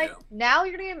 Yeah. And like now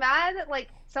you're gonna get mad at like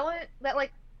someone that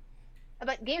like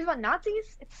about games about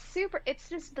Nazis? It's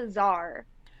just bizarre.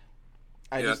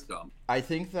 I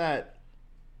think that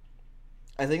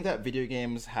video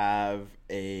games have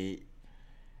their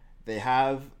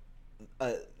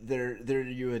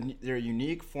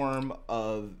unique form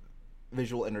of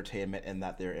visual entertainment in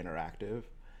that they're interactive,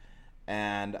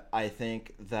 and I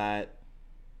think that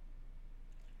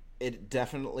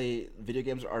video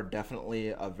games are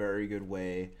definitely a very good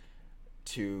way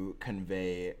to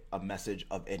convey a message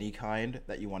of any kind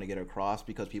that you want to get across,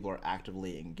 because people are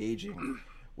actively engaging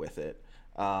with it.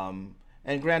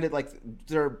 And granted, like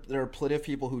there are plenty of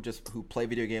people who play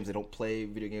video games. They don't play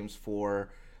video games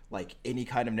for like any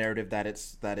kind of narrative that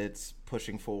it's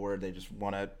pushing forward. They just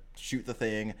want to shoot the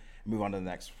thing and move on to the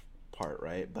next part,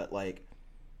 right? But like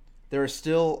there are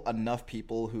still enough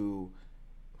people who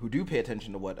do pay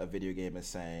attention to what a video game is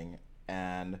saying,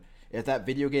 and if that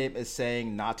video game is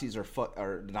saying Nazis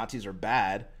are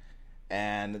bad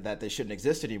and that they shouldn't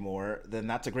exist anymore, then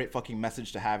that's a great fucking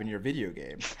message to have in your video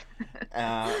game.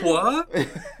 What?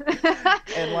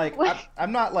 And like,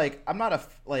 I'm not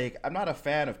a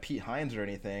fan of Pete Hines or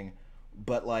anything,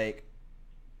 but like,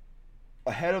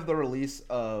 ahead of the release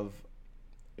of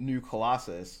New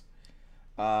Colossus,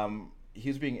 he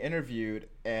was being interviewed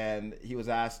and he was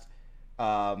asked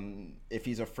if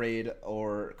he's afraid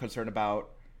or concerned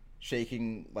about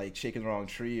shaking the wrong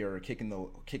tree or kicking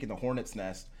the hornet's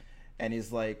nest. And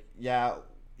he's like, I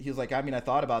mean, I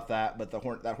thought about that, but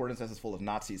that hornet's nest is full of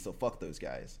Nazis, so fuck those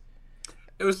guys.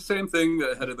 It was the same thing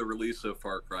ahead of the release of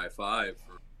Far Cry 5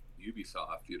 for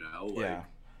Ubisoft,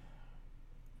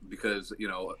 because,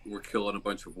 we're killing a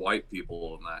bunch of white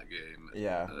people in that game.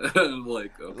 Yeah.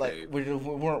 Like, okay. Like, we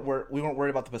weren't worried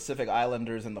about the Pacific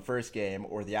Islanders in the first game,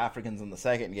 or the Africans in the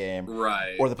second game.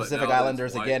 Right. Or the Pacific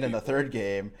Islanders again in the third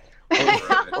game. And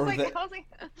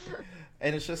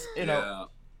it's just,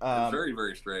 it's very,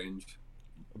 very strange.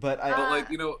 But I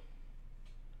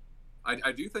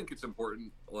do think it's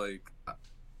important. Like,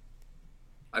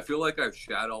 I feel like I've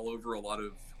shat all over a lot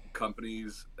of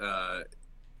companies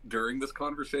during this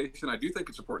conversation. I do think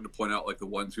it's important to point out like the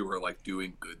ones who are like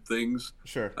doing good things.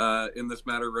 Sure. In this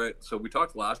matter, right? So we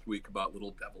talked last week about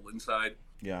Little Devil Inside.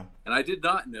 Yeah. And I did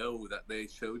not know that they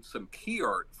showed some key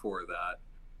art for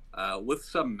that with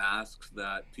some masks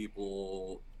that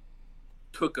people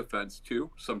took offense to,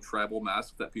 some tribal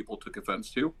masks that people took offense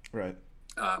to. Right.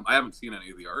 I haven't seen any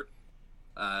of the art.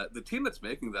 The team that's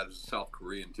making that is a South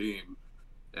Korean team,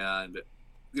 and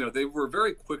they were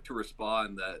very quick to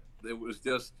respond that it was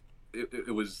just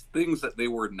it was things that they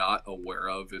were not aware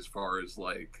of as far as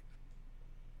like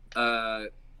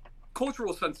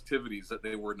cultural sensitivities that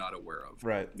they were not aware of.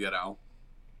 Right.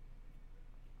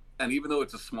 And even though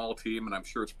it's a small team, and I'm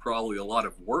sure it's probably a lot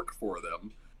of work for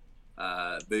them,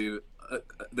 they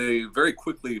very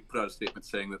quickly put out a statement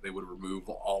saying that they would remove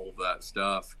all of that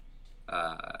stuff,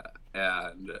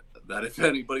 and that if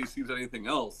anybody sees anything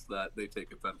else that they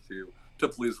take offense to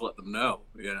please let them know.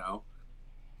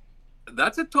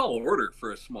 That's a tall order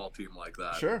for a small team like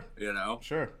that. Sure.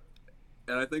 Sure.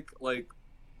 And I think like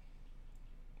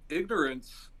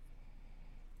ignorance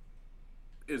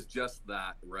is just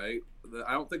that, right?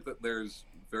 I don't think that there's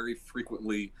very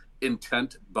frequently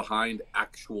intent behind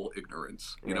actual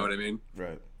ignorance. You know what I mean?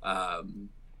 Right. I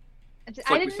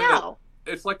didn't know.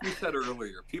 It's like we said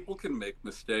earlier. People can make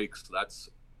mistakes. That's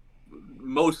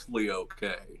mostly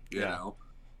okay. You know.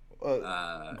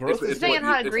 Growth is saying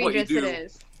how egregious it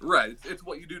is. Right. It's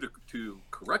what you do to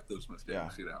correct those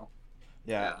mistakes.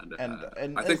 Yeah.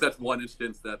 And I think that's one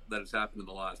instance that has happened in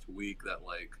the last week that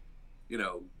like,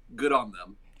 good on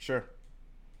them. Sure.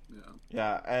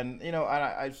 Yeah, and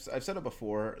I've said it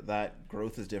before that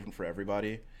growth is different for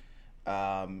everybody.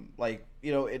 Going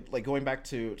back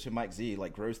to Mike Z,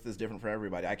 like growth is different for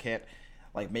everybody. I can't,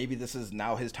 like, maybe this is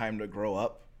now his time to grow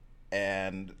up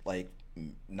and like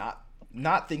not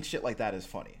not think shit like that is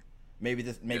funny. Maybe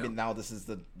now this is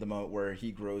the moment where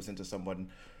he grows into someone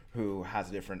who has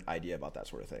a different idea about that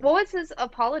sort of thing. What was his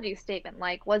apology statement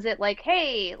like? Was it like,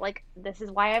 "Hey, like this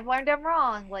is why I've learned I'm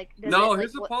wrong"? Like, no,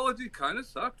 his apology kind of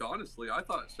sucked. Honestly, I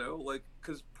thought so. Like,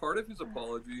 because part of his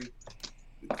apology,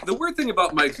 the weird thing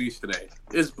about Mike Z today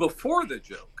is before the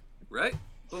joke, right?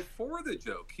 Before the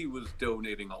joke, he was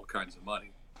donating all kinds of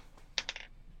money,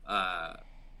 and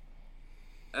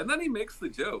then he makes the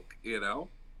joke, you know,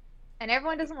 and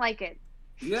everyone doesn't like it.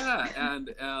 Yeah,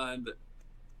 and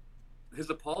his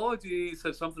apology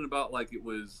said something about like it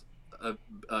was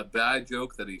a bad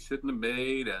joke that he shouldn't have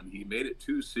made, and he made it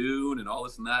too soon, and all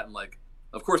this and that, and like,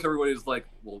 of course, everybody's like,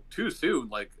 "Well, too soon."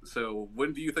 Like, so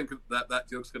when do you think that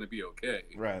joke's going to be okay?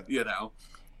 Right. You know.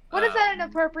 What is that an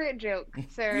appropriate joke,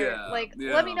 sir? Yeah, like,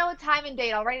 yeah. Let me know a time and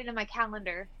date. I'll write it in my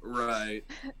calendar. Right.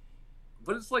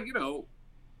 But it's like, you know,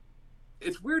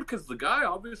 it's weird because the guy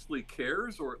obviously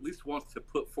cares, or at least wants to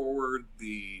put forward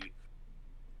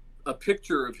a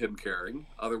picture of him caring.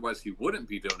 Otherwise, he wouldn't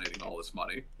be donating all this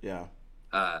money. Yeah.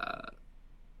 I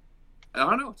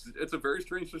don't know. It's a very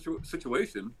strange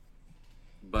situation,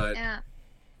 but yeah.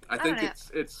 I think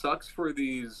it sucks for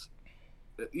these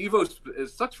Evo. It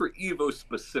sucks for Evo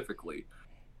specifically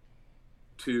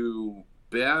to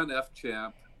ban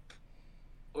FChamp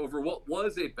over what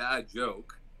was a bad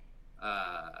joke,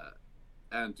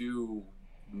 and do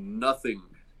nothing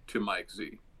to Mike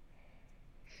Z,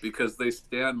 because they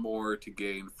stand more to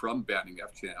gain from banning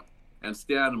FChamp and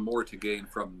stand more to gain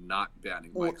from not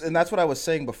banning Mike Z. And that's what I was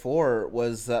saying before,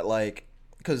 was that like,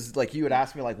 because like you had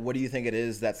asked me like, what do you think it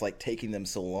is that's like taking them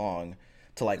so long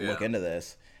to like look into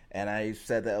this, and I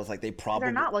said that I was like,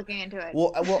 they're not looking into it.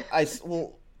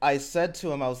 I said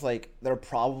to him, I was like, they're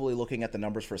probably looking at the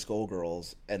numbers for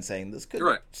Skullgirls and saying this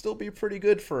could still be pretty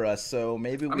good for us. So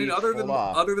maybe other than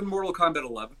Mortal Kombat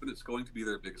 11, it's going to be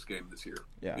their biggest game this year.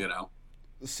 Yeah, you know.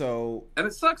 So, and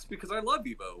it sucks because I love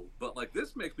Evo, but like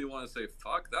this makes me want to say,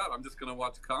 fuck that. I'm just gonna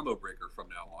watch Combo Breaker from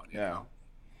now on. You know?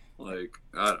 Like,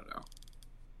 I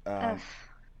don't know.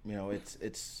 You know, it's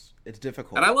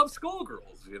difficult. And I love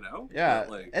Skullgirls, you know. Yeah,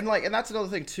 but, and that's another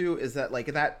thing too, is that like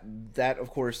that of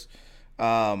course,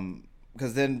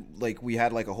 because then like we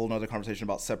had like a whole nother conversation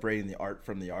about separating the art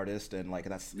from the artist, and like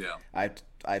that's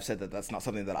I've said that that's not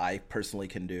something that I personally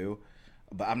can do,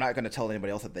 but I'm not going to tell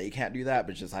anybody else that they can't do that.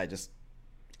 But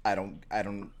I don't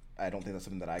think that's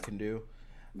something that I can do.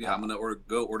 Yeah, I'm gonna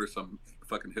go order some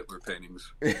fucking Hitler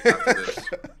paintings after this.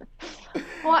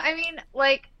 Well, I mean,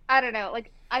 like, I don't know,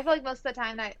 like I feel like most of the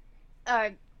time that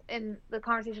in the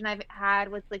conversation I've had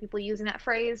with like people using that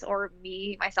phrase, or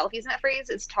me myself using that phrase,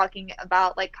 is talking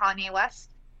about like Kanye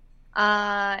West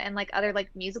and like other like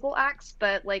musical acts.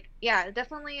 But like, yeah,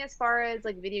 definitely as far as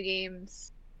like video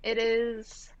games, it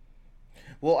is.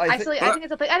 Well, I think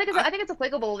it's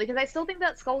applicable, because I still think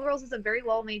that Skullgirls is a very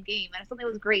well made game, and I still think it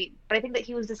was great. But I think that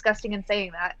he was disgusting in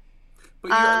saying that. But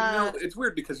you know, it's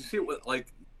weird because you see it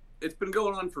like it's been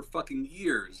going on for fucking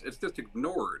years. It's just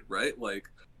ignored, right? Like,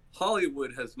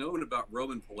 Hollywood has known about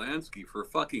Roman Polanski for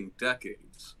fucking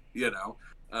decades. You know,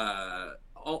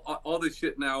 all this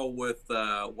shit now with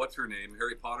what's her name,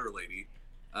 Harry Potter lady.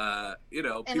 You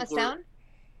know, Emma Stone.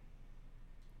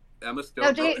 Emma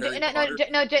Stone. J.K.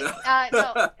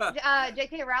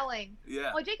 Rowling.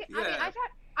 Yeah. Well, J.K. I mean,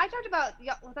 I talked about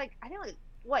like I think like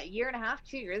what, year and a half,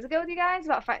 2 years ago with you guys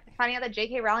about finding out that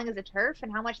J.K. Rowling is a TERF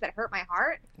and how much that hurt my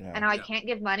heart, and how I can't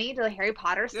give money to the Harry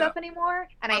Potter stuff anymore.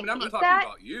 And I'm not talking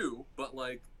about you, but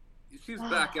like she's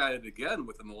back at it again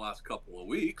within the last couple of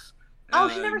weeks.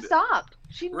 And, she never stopped.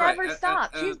 She never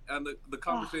stopped. And the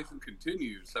conversation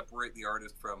continues. Separate the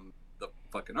artist from the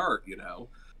fucking art, you know,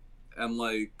 and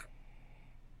like.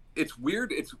 It's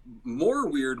weird. It's more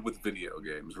weird with video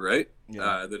games, right?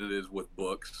 Than it is with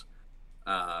books.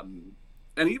 And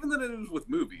even than it is with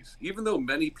movies. Even though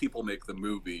many people make the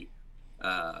movie,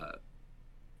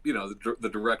 you know, the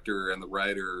director and the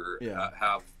writer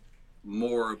have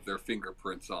more of their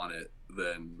fingerprints on it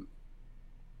than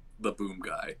the boom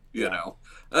guy, you know?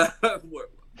 But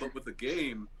with the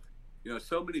game, you know,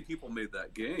 so many people made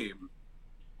that game.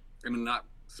 I mean, not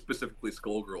specifically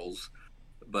Skullgirls,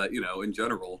 but you know, in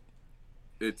general,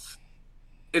 it's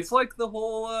like the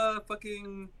whole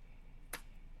fucking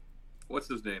what's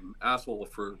his name, asshole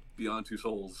for Beyond Two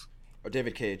Souls, or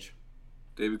David Cage.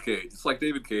 It's like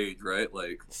David Cage, right?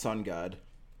 Like Sun God.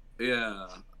 Yeah,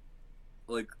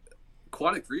 like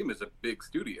Quantic Dream is a big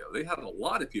studio. They had a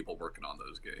lot of people working on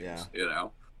those games. You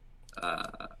know,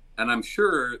 and I'm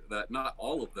sure that not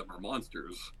all of them are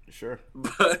monsters. Sure,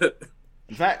 but.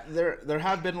 In fact, there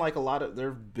have been like there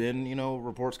have been, you know,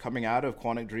 reports coming out of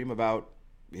Quantic Dream about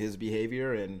his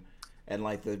behavior and and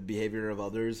like the behavior of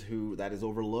others who that is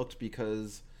overlooked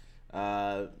because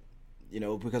because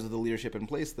of the leadership in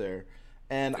place there.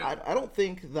 And I don't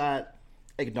think that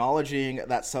acknowledging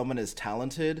that someone is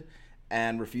talented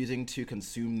and refusing to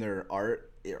consume their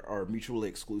art are mutually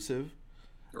exclusive.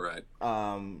 Right.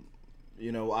 I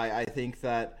think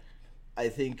that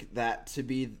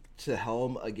to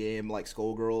helm a game like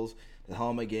Skullgirls, to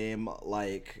helm a game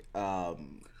like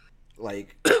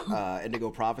Indigo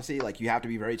Prophecy, like you have to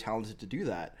be very talented to do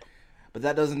that. But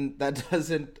that doesn't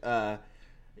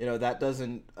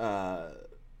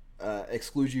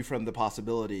exclude you from the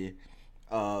possibility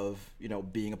of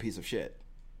being a piece of shit.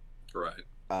 Right.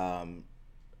 And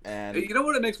you know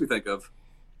what it makes me think of?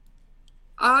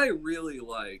 I really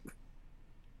like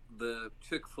the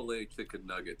Chick-fil-A chicken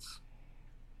nuggets.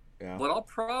 Yeah. But I'll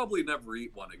probably never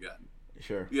eat one again.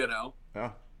 Sure. Yeah.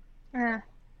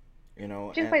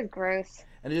 Chick-fil-A's gross.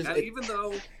 And even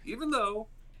though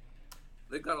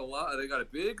they got a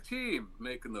big team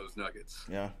making those nuggets.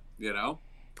 Yeah.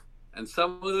 And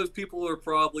some of those people are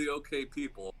probably okay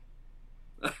people.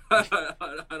 I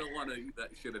don't want to eat that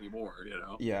shit anymore,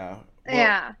 Yeah. Well,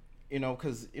 yeah.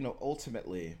 Because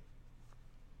ultimately,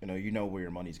 where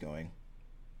your money's going.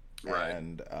 Right.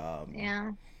 And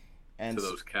yeah. And to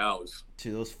those cows.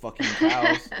 To those fucking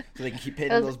cows, so they can keep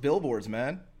hitting those billboards,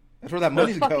 man. That's where that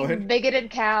money's going.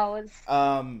 Bigoted cows.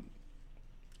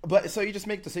 But so you just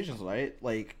make decisions, right?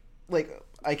 Like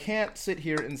I can't sit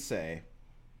here and say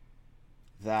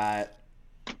that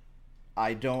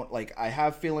I don't like. I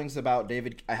have feelings about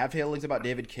David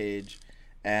Cage,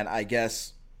 and I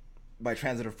guess by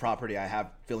transitive property, I have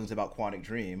feelings about Quantic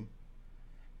Dream.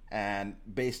 And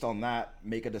based on that,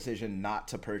 make a decision not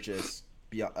to purchase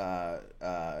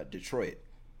Detroit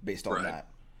based on that.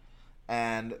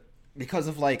 And because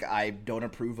of I don't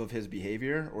approve of his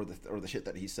behavior or the shit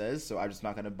that he says, so I'm just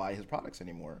not going to buy his products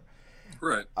anymore.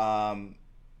 Right.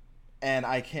 And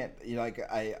I can't,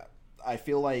 I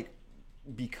feel like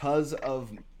because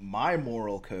of my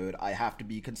moral code, I have to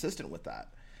be consistent with that.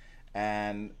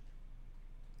 And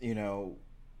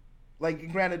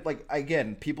granted,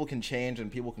 again, people can change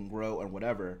and people can grow and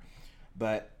whatever,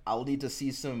 but I'll need to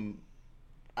see some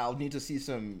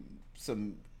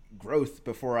growth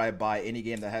before I buy any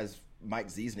game that has Mike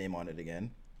Z's name on it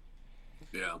again.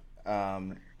 Yeah.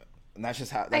 And that's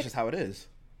just how it is.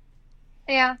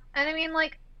 Yeah, and I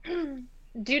mean,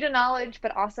 due to knowledge,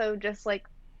 but also just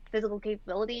physical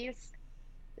capabilities,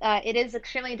 it is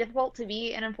extremely difficult to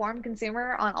be an informed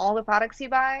consumer on all the products you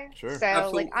buy. Sure. So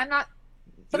Absolutely. I'm not.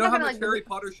 You know how much Harry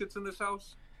Potter shit's in this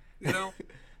house? We got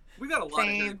a lot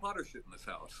of Harry Potter shit in this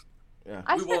house. Yeah.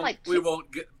 We won't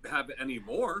have any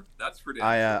more. That's for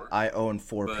damn sure. I own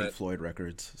 4 Pink Floyd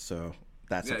records, so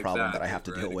that's a problem that I have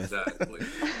to deal with. Exactly.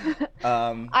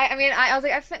 I was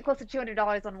I've spent close to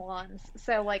 $200 on wands,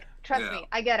 so trust me,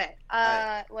 I get it.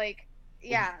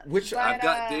 Yeah. I've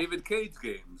got David Cage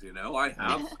games, I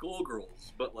have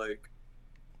Skullgirls, but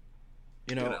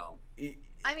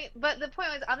I mean, but the point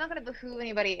was, I'm not going to behoove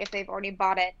anybody if they've already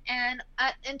bought it. And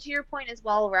to your point as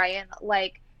well, Ryan,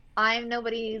 I'm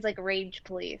nobody's rage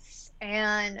police,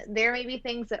 and there may be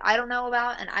things that I don't know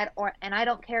about, and I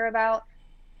don't care about,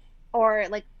 or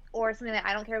something that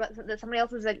I don't care about that somebody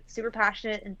else is super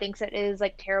passionate and thinks it is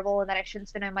terrible and that I shouldn't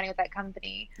spend my money with that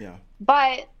company. Yeah.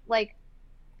 But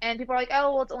and people are like,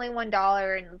 oh well, it's only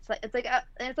 $1, and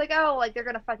they're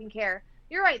gonna fucking care.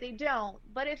 You're right, they don't.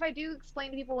 But if I do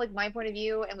explain to people my point of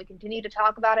view, and we continue to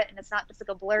talk about it, and it's not just a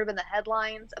blurb in the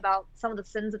headlines about some of the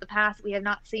sins of the past that we have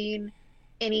not seen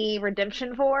any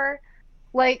redemption for,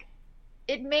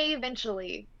 it may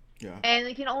eventually. Yeah. And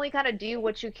you can only kind of do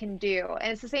what you can do.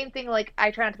 And it's the same thing,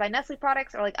 I try not to buy Nestle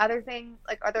products or other things,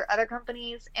 other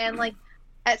companies. And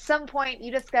at some point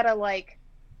you just gotta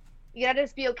you gotta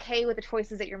just be okay with the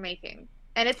choices that you're making.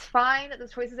 And it's fine that the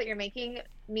choices that you're making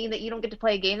mean that you don't get to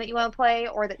play a game that you want to play,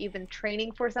 or that you've been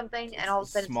training for something and all of a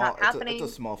sudden it's not happening.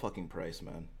 It's a small fucking price,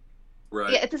 man.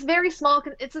 Right. Yeah, it's a very small.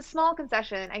 It's a small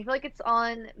concession. I feel like it's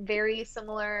on very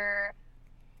similar.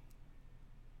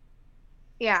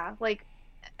 Yeah,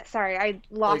 sorry, I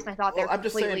lost my thought there. Well, I'm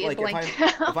just saying,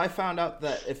 if I found out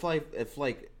that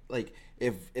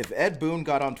if Ed Boon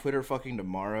got on Twitter fucking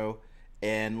tomorrow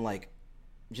and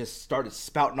just started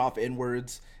spouting off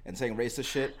N-words and saying racist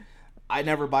shit, I'd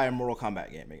never buy a Mortal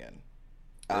Kombat game again.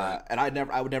 Right. And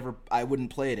I wouldn't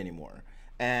play it anymore.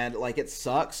 And it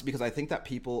sucks because I think that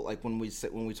people when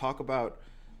we talk about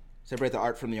separate the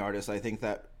art from the artist, I think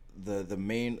that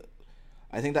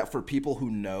I think that for people who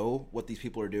know what these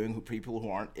people are doing, people who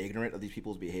aren't ignorant of these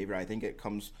people's behavior, I think it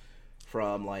comes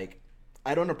from I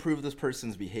don't approve of this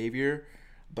person's behavior,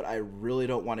 but I really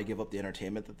don't want to give up the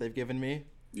entertainment that they've given me.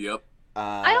 Yep.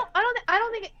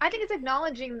 I think it's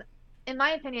acknowledging, in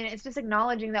my opinion, it's just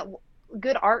acknowledging that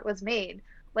good art was made.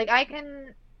 Like I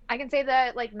can say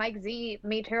that like Mike Z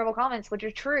made terrible comments, which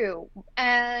are true.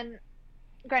 And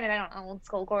granted, I don't own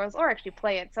Skullgirls or actually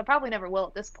play it, so probably never will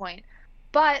at this point.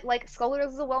 But like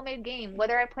Skullgirls is a well-made game,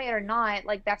 whether I play it or not.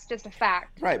 Like that's just a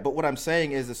fact. Right, but what I'm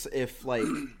saying is if like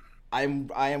I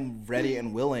am ready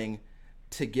and willing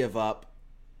to give up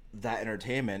that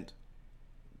entertainment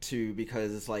to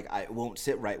because it's like it won't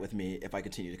sit right with me if I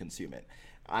continue to consume it.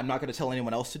 I'm not going to tell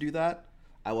anyone else to do that.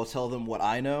 I will tell them what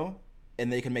I know,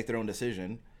 and they can make their own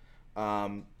decision.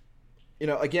 Um,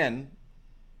 again,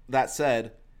 that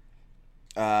said,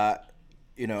 uh,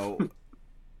 you know,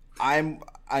 I'm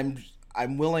I'm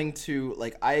I'm willing to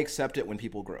like I accept it when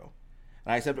people grow,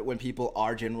 and I accept it when people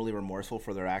are genuinely remorseful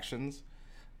for their actions.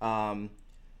 Um,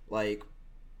 like,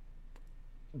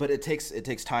 but it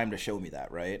takes time to show me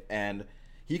that, right? And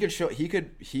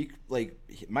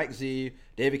Mike Z,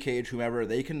 David Cage, whomever,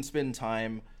 they can spend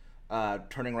time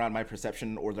turning around my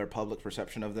perception or their public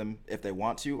perception of them if they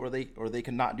want to, or they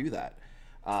can not do that.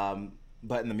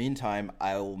 But in the meantime,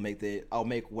 I'll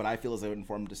make what I feel is an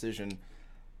informed decision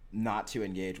not to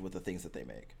engage with the things that they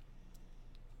make.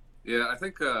 Yeah, I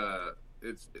think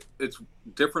it's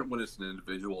different when it's an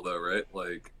individual, though, right?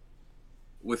 Like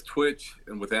with Twitch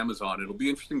and with Amazon, it'll be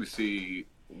interesting to see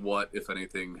what, if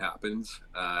anything, happens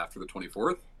after the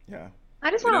 24th. Yeah,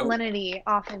 I just want Alinity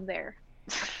off of there.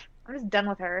 I'm just done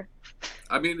with her.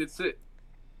 I mean, if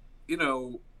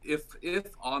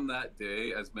on that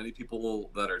day, as many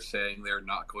people that are saying they're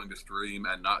not going to stream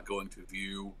and not going to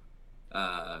view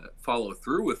follow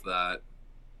through with that,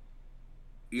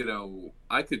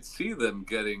 I could see them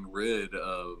getting rid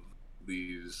of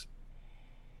these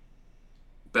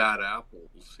bad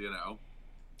apples,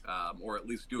 or at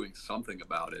least doing something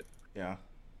about it. Yeah.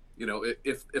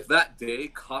 If that day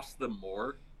costs them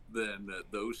more than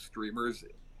those streamers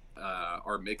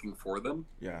are making for them,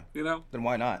 yeah, then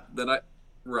why not?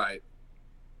 Right.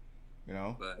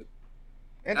 But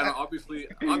and obviously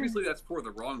that's for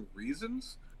the wrong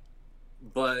reasons,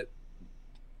 but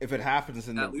if it happens,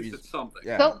 then at least it's something.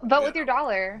 Yeah. Vote with your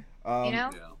dollar.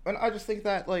 Yeah. And I just think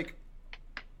that, like,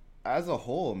 as a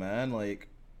whole, man, like,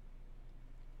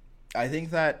 I think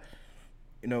that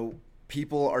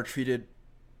people are treated.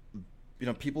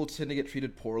 People tend to get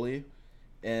treated poorly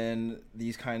in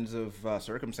these kinds of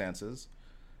circumstances,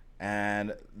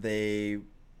 and they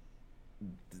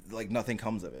nothing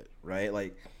comes of it, right?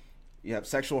 Like, you have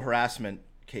sexual harassment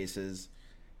cases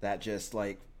that just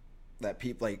that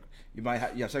people you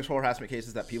have sexual harassment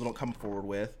cases that people don't come forward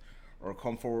with, or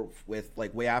come forward with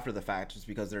way after the fact, just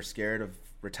because they're scared of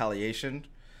retaliation,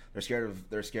 they're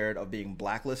scared of being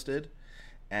blacklisted,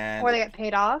 or they get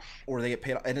paid off,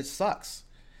 and it sucks.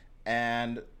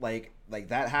 And like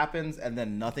that happens, and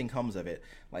then nothing comes of it.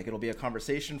 Like, it'll be a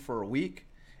conversation for a week,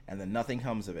 and then nothing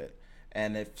comes of it.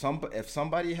 And if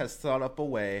somebody has thought up a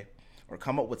way or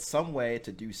come up with some way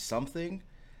to do something,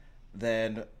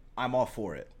 then I'm all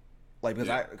for it. Like,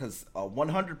 because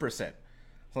 100%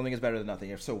 something is better than nothing.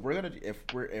 If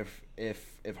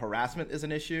harassment is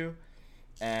an issue,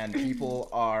 and people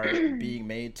are being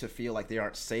made to feel like they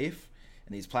aren't safe,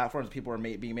 and these platforms, people are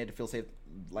being made to feel safe,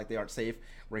 like they aren't safe,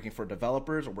 working for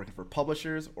developers or working for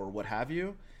publishers or what have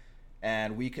you,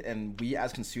 and we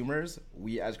as consumers,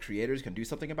 we as creators can do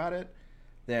something about it,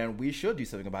 then we should do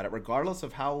something about it, regardless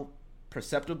of how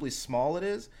perceptibly small it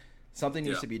is. Something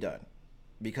needs to be done,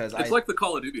 because it's like the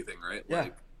Call of Duty thing, right? Yeah.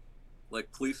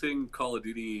 Like policing Call of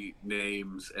Duty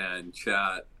names and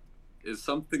chat is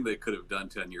something they could have done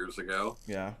 10 years ago.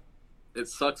 Yeah. It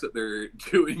sucks that they're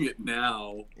doing it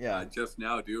now. Yeah. Just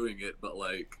now doing it, but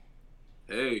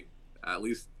hey, at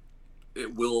least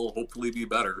it will hopefully be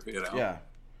better, Yeah.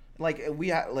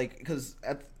 Because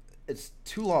it's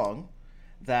too long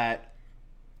that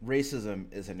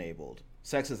racism is enabled,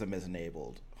 sexism is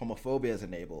enabled, homophobia is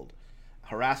enabled,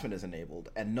 harassment is enabled,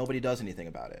 and nobody does anything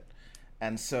about it.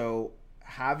 And so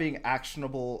having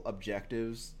actionable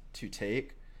objectives to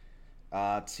take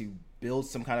to build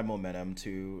some kind of momentum,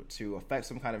 to affect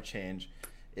some kind of change,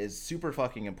 is super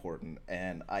fucking important.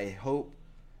 And I hope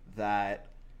that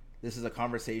this is a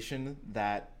conversation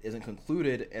that isn't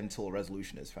concluded until a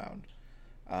resolution is found.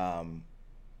 And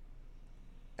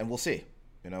we'll see.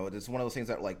 It's one of those things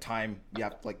that time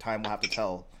will have to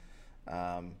tell.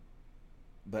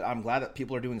 But I'm glad that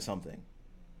people are doing something,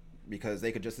 because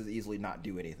they could just as easily not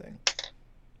do anything.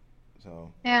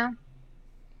 So yeah.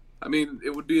 I mean, it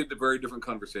would be a very different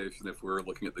conversation if we were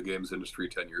looking at the games industry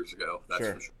 10 years ago. That's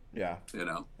sure. For sure. Yeah.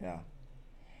 Yeah.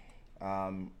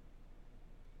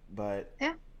 But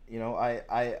yeah.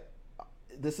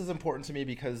 this is important to me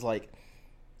because like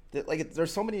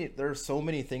there's so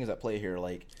many things at play here.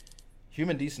 Like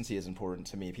human decency is important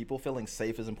to me. People feeling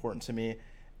safe is important to me.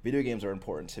 Video games are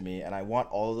important to me, and I want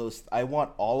all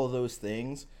of those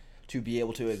things to be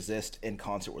able to exist in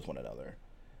concert with one another.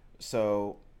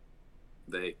 So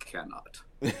they cannot.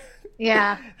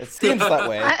 Yeah. It seems that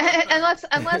way. unless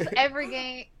every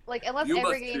game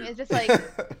is just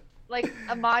like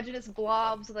homogenous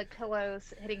blobs with like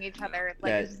pillows hitting each other. Like,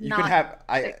 yeah, you can have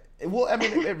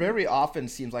it very often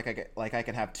seems like I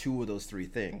can have two of those three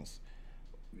things.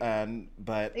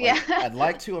 But yeah. I'd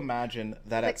like to imagine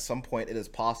that at some point it is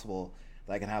possible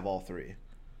that I can have all three.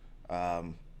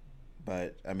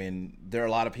 But I mean, there are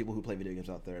a lot of people who play video games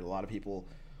out there, a lot of people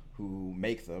who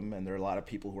make them, and there are a lot of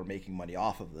people who are making money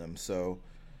off of them. So,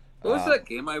 what was that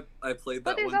game I played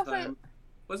that one time?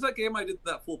 What was that game I did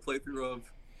that full playthrough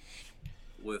of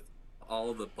with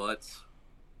all the butts?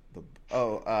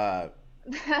 All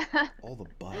the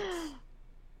butts.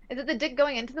 Is it the dick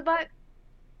going into the butt?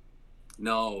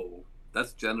 No,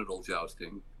 that's genital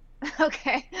jousting.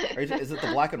 Okay. Is it the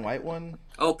black and white one?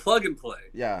 Oh, Plug and Play.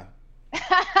 Yeah.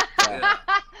 Yeah.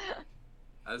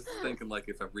 I was thinking like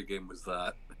if every game was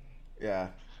that. Yeah.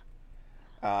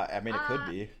 I mean, it could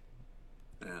be.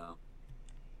 Yeah.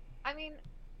 I mean,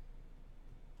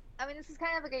 this is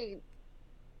kind of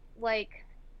like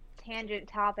a tangent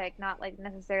topic, not like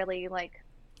necessarily like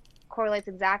correlates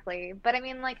exactly, but I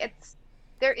mean, like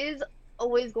there is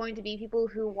always going to be people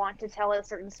who want to tell a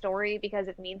certain story because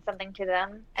it means something to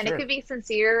them, and Sure. It could be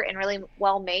sincere and really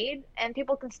well made, and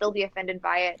people can still be offended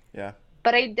by it. Yeah.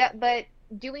 But but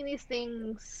doing these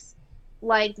things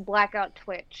like blackout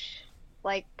Twitch,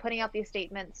 like putting out these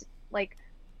statements, like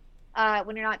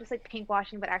when you're not just like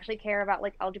pinkwashing, but actually care about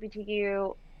like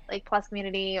LGBTQ like plus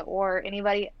community or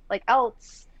anybody like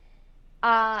else,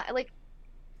 like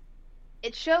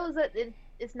it shows that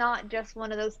it's not just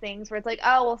one of those things where it's like,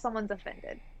 oh well, someone's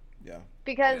offended. Yeah.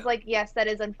 Because like, yes, that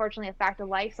is unfortunately a fact of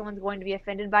life. Someone's going to be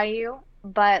offended by you,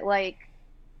 but like,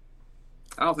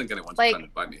 I don't think anyone's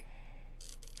offended by me.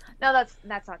 No, that's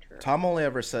not true. Tom only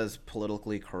ever says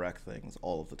politically correct things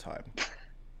all of the time.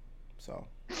 So.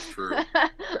 It's true.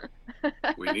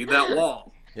 We need that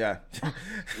wall. Yeah.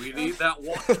 We need that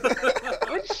wall.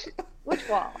 Which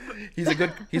wall? He's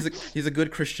a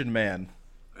good Christian man.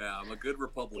 Yeah, I'm a good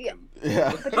Republican.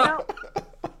 Yeah.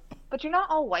 But you're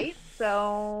not all white,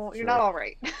 so you're not all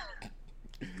right.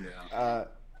 Yeah.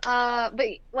 But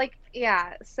like,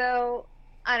 yeah. So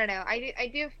I don't know.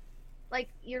 I do like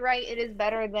you're right. It is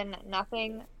better than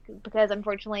nothing because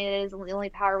unfortunately, it is the only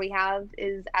power we have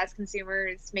is as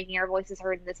consumers making our voices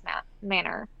heard in this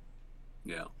manner.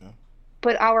 Yeah.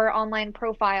 Put our online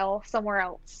profile somewhere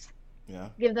else. Yeah.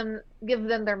 Give them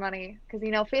their money because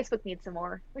Facebook needs some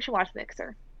more. We should watch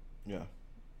Mixer. Yeah.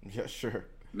 Yeah. Sure.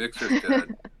 Mixer's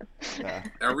good. Yeah.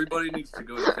 Everybody needs to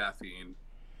go to caffeine.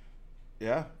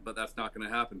 Yeah. But that's not going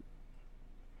to happen.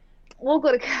 We'll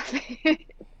go to caffeine.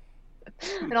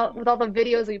 And with all the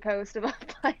videos we post about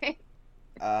playing.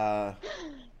 I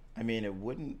mean,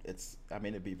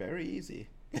 it'd be very easy.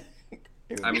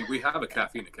 We have a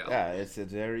caffeine account. Yeah, it's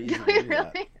very easy to do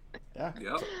that. Really? Yeah.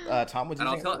 Yep. Tom was and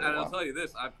using it for a while. I'll tell you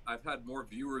this: I've had more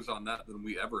viewers on that than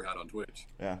we ever had on Twitch.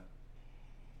 Yeah.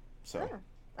 So,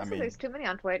 there's too many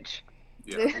on Twitch.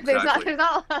 Yeah, there's exactly.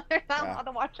 not a lot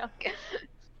to watch on.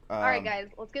 All right, guys,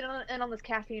 let's get in on this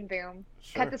caffeine boom.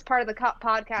 Sure. Cut this part of the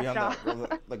podcast Be on off.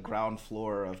 the ground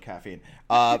floor of caffeine.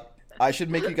 I should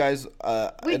make you guys.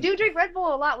 We do drink Red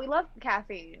Bull a lot. We love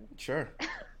caffeine. Sure.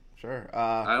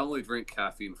 I only drink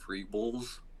caffeine-free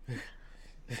bulls.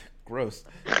 Gross.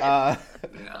 Yeah.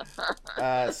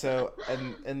 So,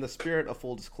 in the spirit of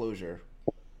full disclosure,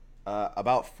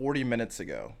 about 40 minutes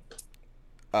ago,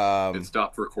 It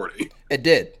stopped recording. It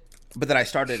did, but then I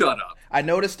started. Shut up. I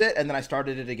noticed it, and then I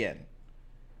started it again.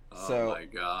 Oh my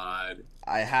god.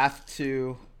 I have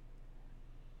to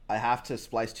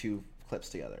splice two clips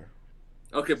together.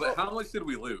 Okay, but how much did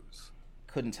we lose?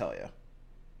 Couldn't tell you.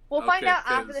 We'll find out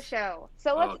after the show.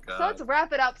 So let's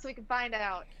wrap it up so we can find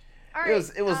out. All right.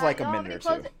 It was like a minute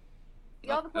or two.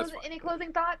 Y'all have any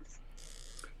closing thoughts?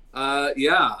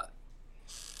 Yeah.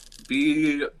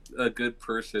 Be a good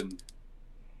person,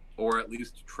 or at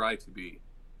least try to be.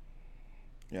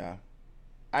 Yeah.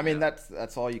 I mean,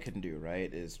 that's all you can do,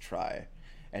 right? Is try,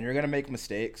 and you're gonna make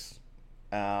mistakes.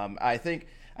 I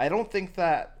don't think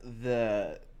that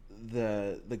the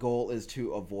goal is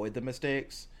to avoid the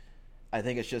mistakes. I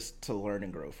think it's just to learn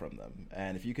and grow from them.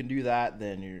 And if you can do that,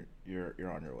 then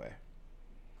you're on your way.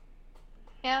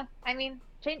 Yeah, I mean,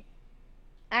 I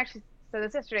actually said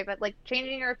this yesterday, but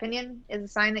changing your opinion is a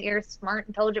sign that you're a smart,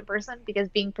 intelligent person because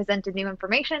being presented new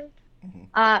information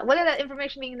Whether that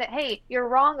information being that, hey, you're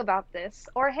wrong about this,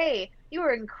 or hey, you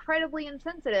are incredibly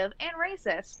insensitive and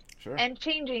racist, Sure. and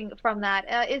changing from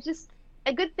that is just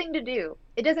a good thing to do.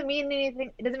 It doesn't mean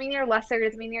anything. It doesn't mean you're lesser. It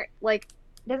doesn't mean you're like.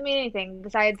 It doesn't mean anything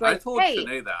besides I like, told hey,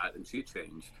 Shanae that, and she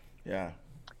changed. Yeah.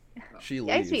 She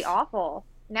I used to be leaves. awful.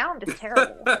 Now I'm just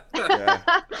terrible. Yeah.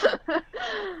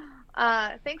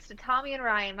 Thanks to Tommy and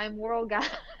Ryan, my moral guy.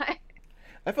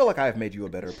 I feel like I've made you a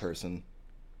better person.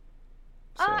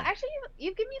 So. Actually,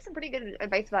 you've given me some pretty good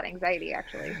advice about anxiety.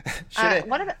 Actually, Should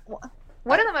one of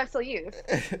them I've still used.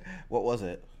 What was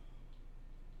it?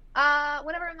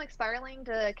 Whenever I'm like spiraling,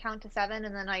 to count to 7,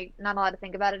 and then I'm not allowed to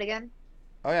think about it again.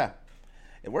 Oh yeah,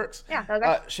 it works. Yeah, that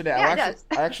was Shanae, yeah, it does.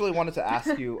 I actually wanted to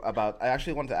ask you about. I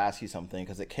actually wanted to ask you something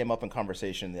because it came up in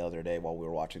conversation the other day while we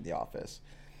were watching The Office.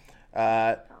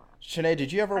 Shanae,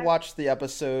 did you ever watch the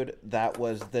episode that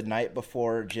was the night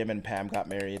before Jim and Pam got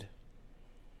married?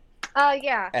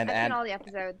 Yeah, And I've seen all the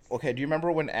episodes. Okay, do you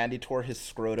remember when Andy tore his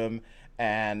scrotum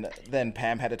and then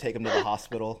Pam had to take him to the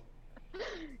hospital?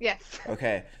 Yes.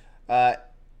 Okay.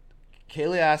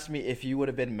 Kaylee asked me if you would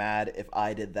have been mad if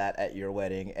I did that at your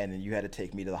wedding and then you had to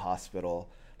take me to the hospital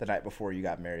the night before you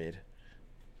got married.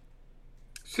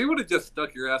 She would have just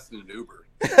stuck your ass in an Uber.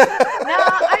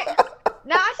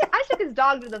 I took his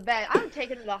dog to the vet. I would take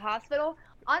him to the hospital.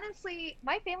 Honestly,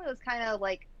 my family was kind of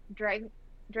like driving.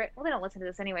 Well, they don't listen to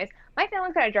this anyways. My family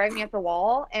was kind of driving me up the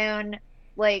wall, and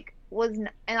like and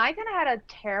I kind of had a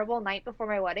terrible night before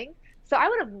my wedding. So I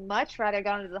would have much rather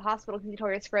gone to the hospital because he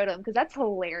tore his scrotum, because that's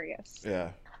hilarious.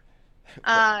 Yeah.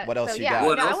 What else so you yeah, got?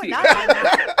 What no, else I would you not have been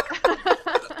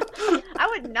mad. I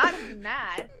would not have been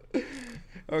mad.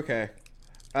 Okay.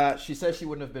 She said she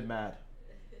wouldn't have been mad.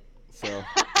 So.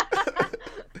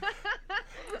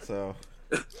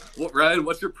 What, Ryan?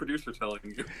 What's your producer telling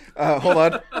you? Hold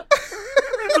on.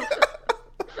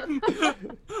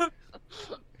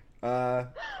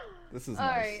 This is all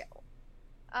nice.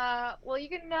 right. Well, you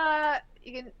can.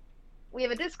 We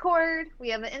have a Discord. We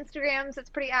have an Instagrams that's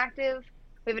pretty active.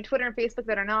 We have a Twitter and Facebook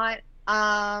that are not.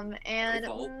 And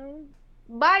Default.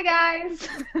 bye, guys.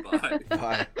 Bye.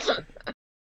 Bye.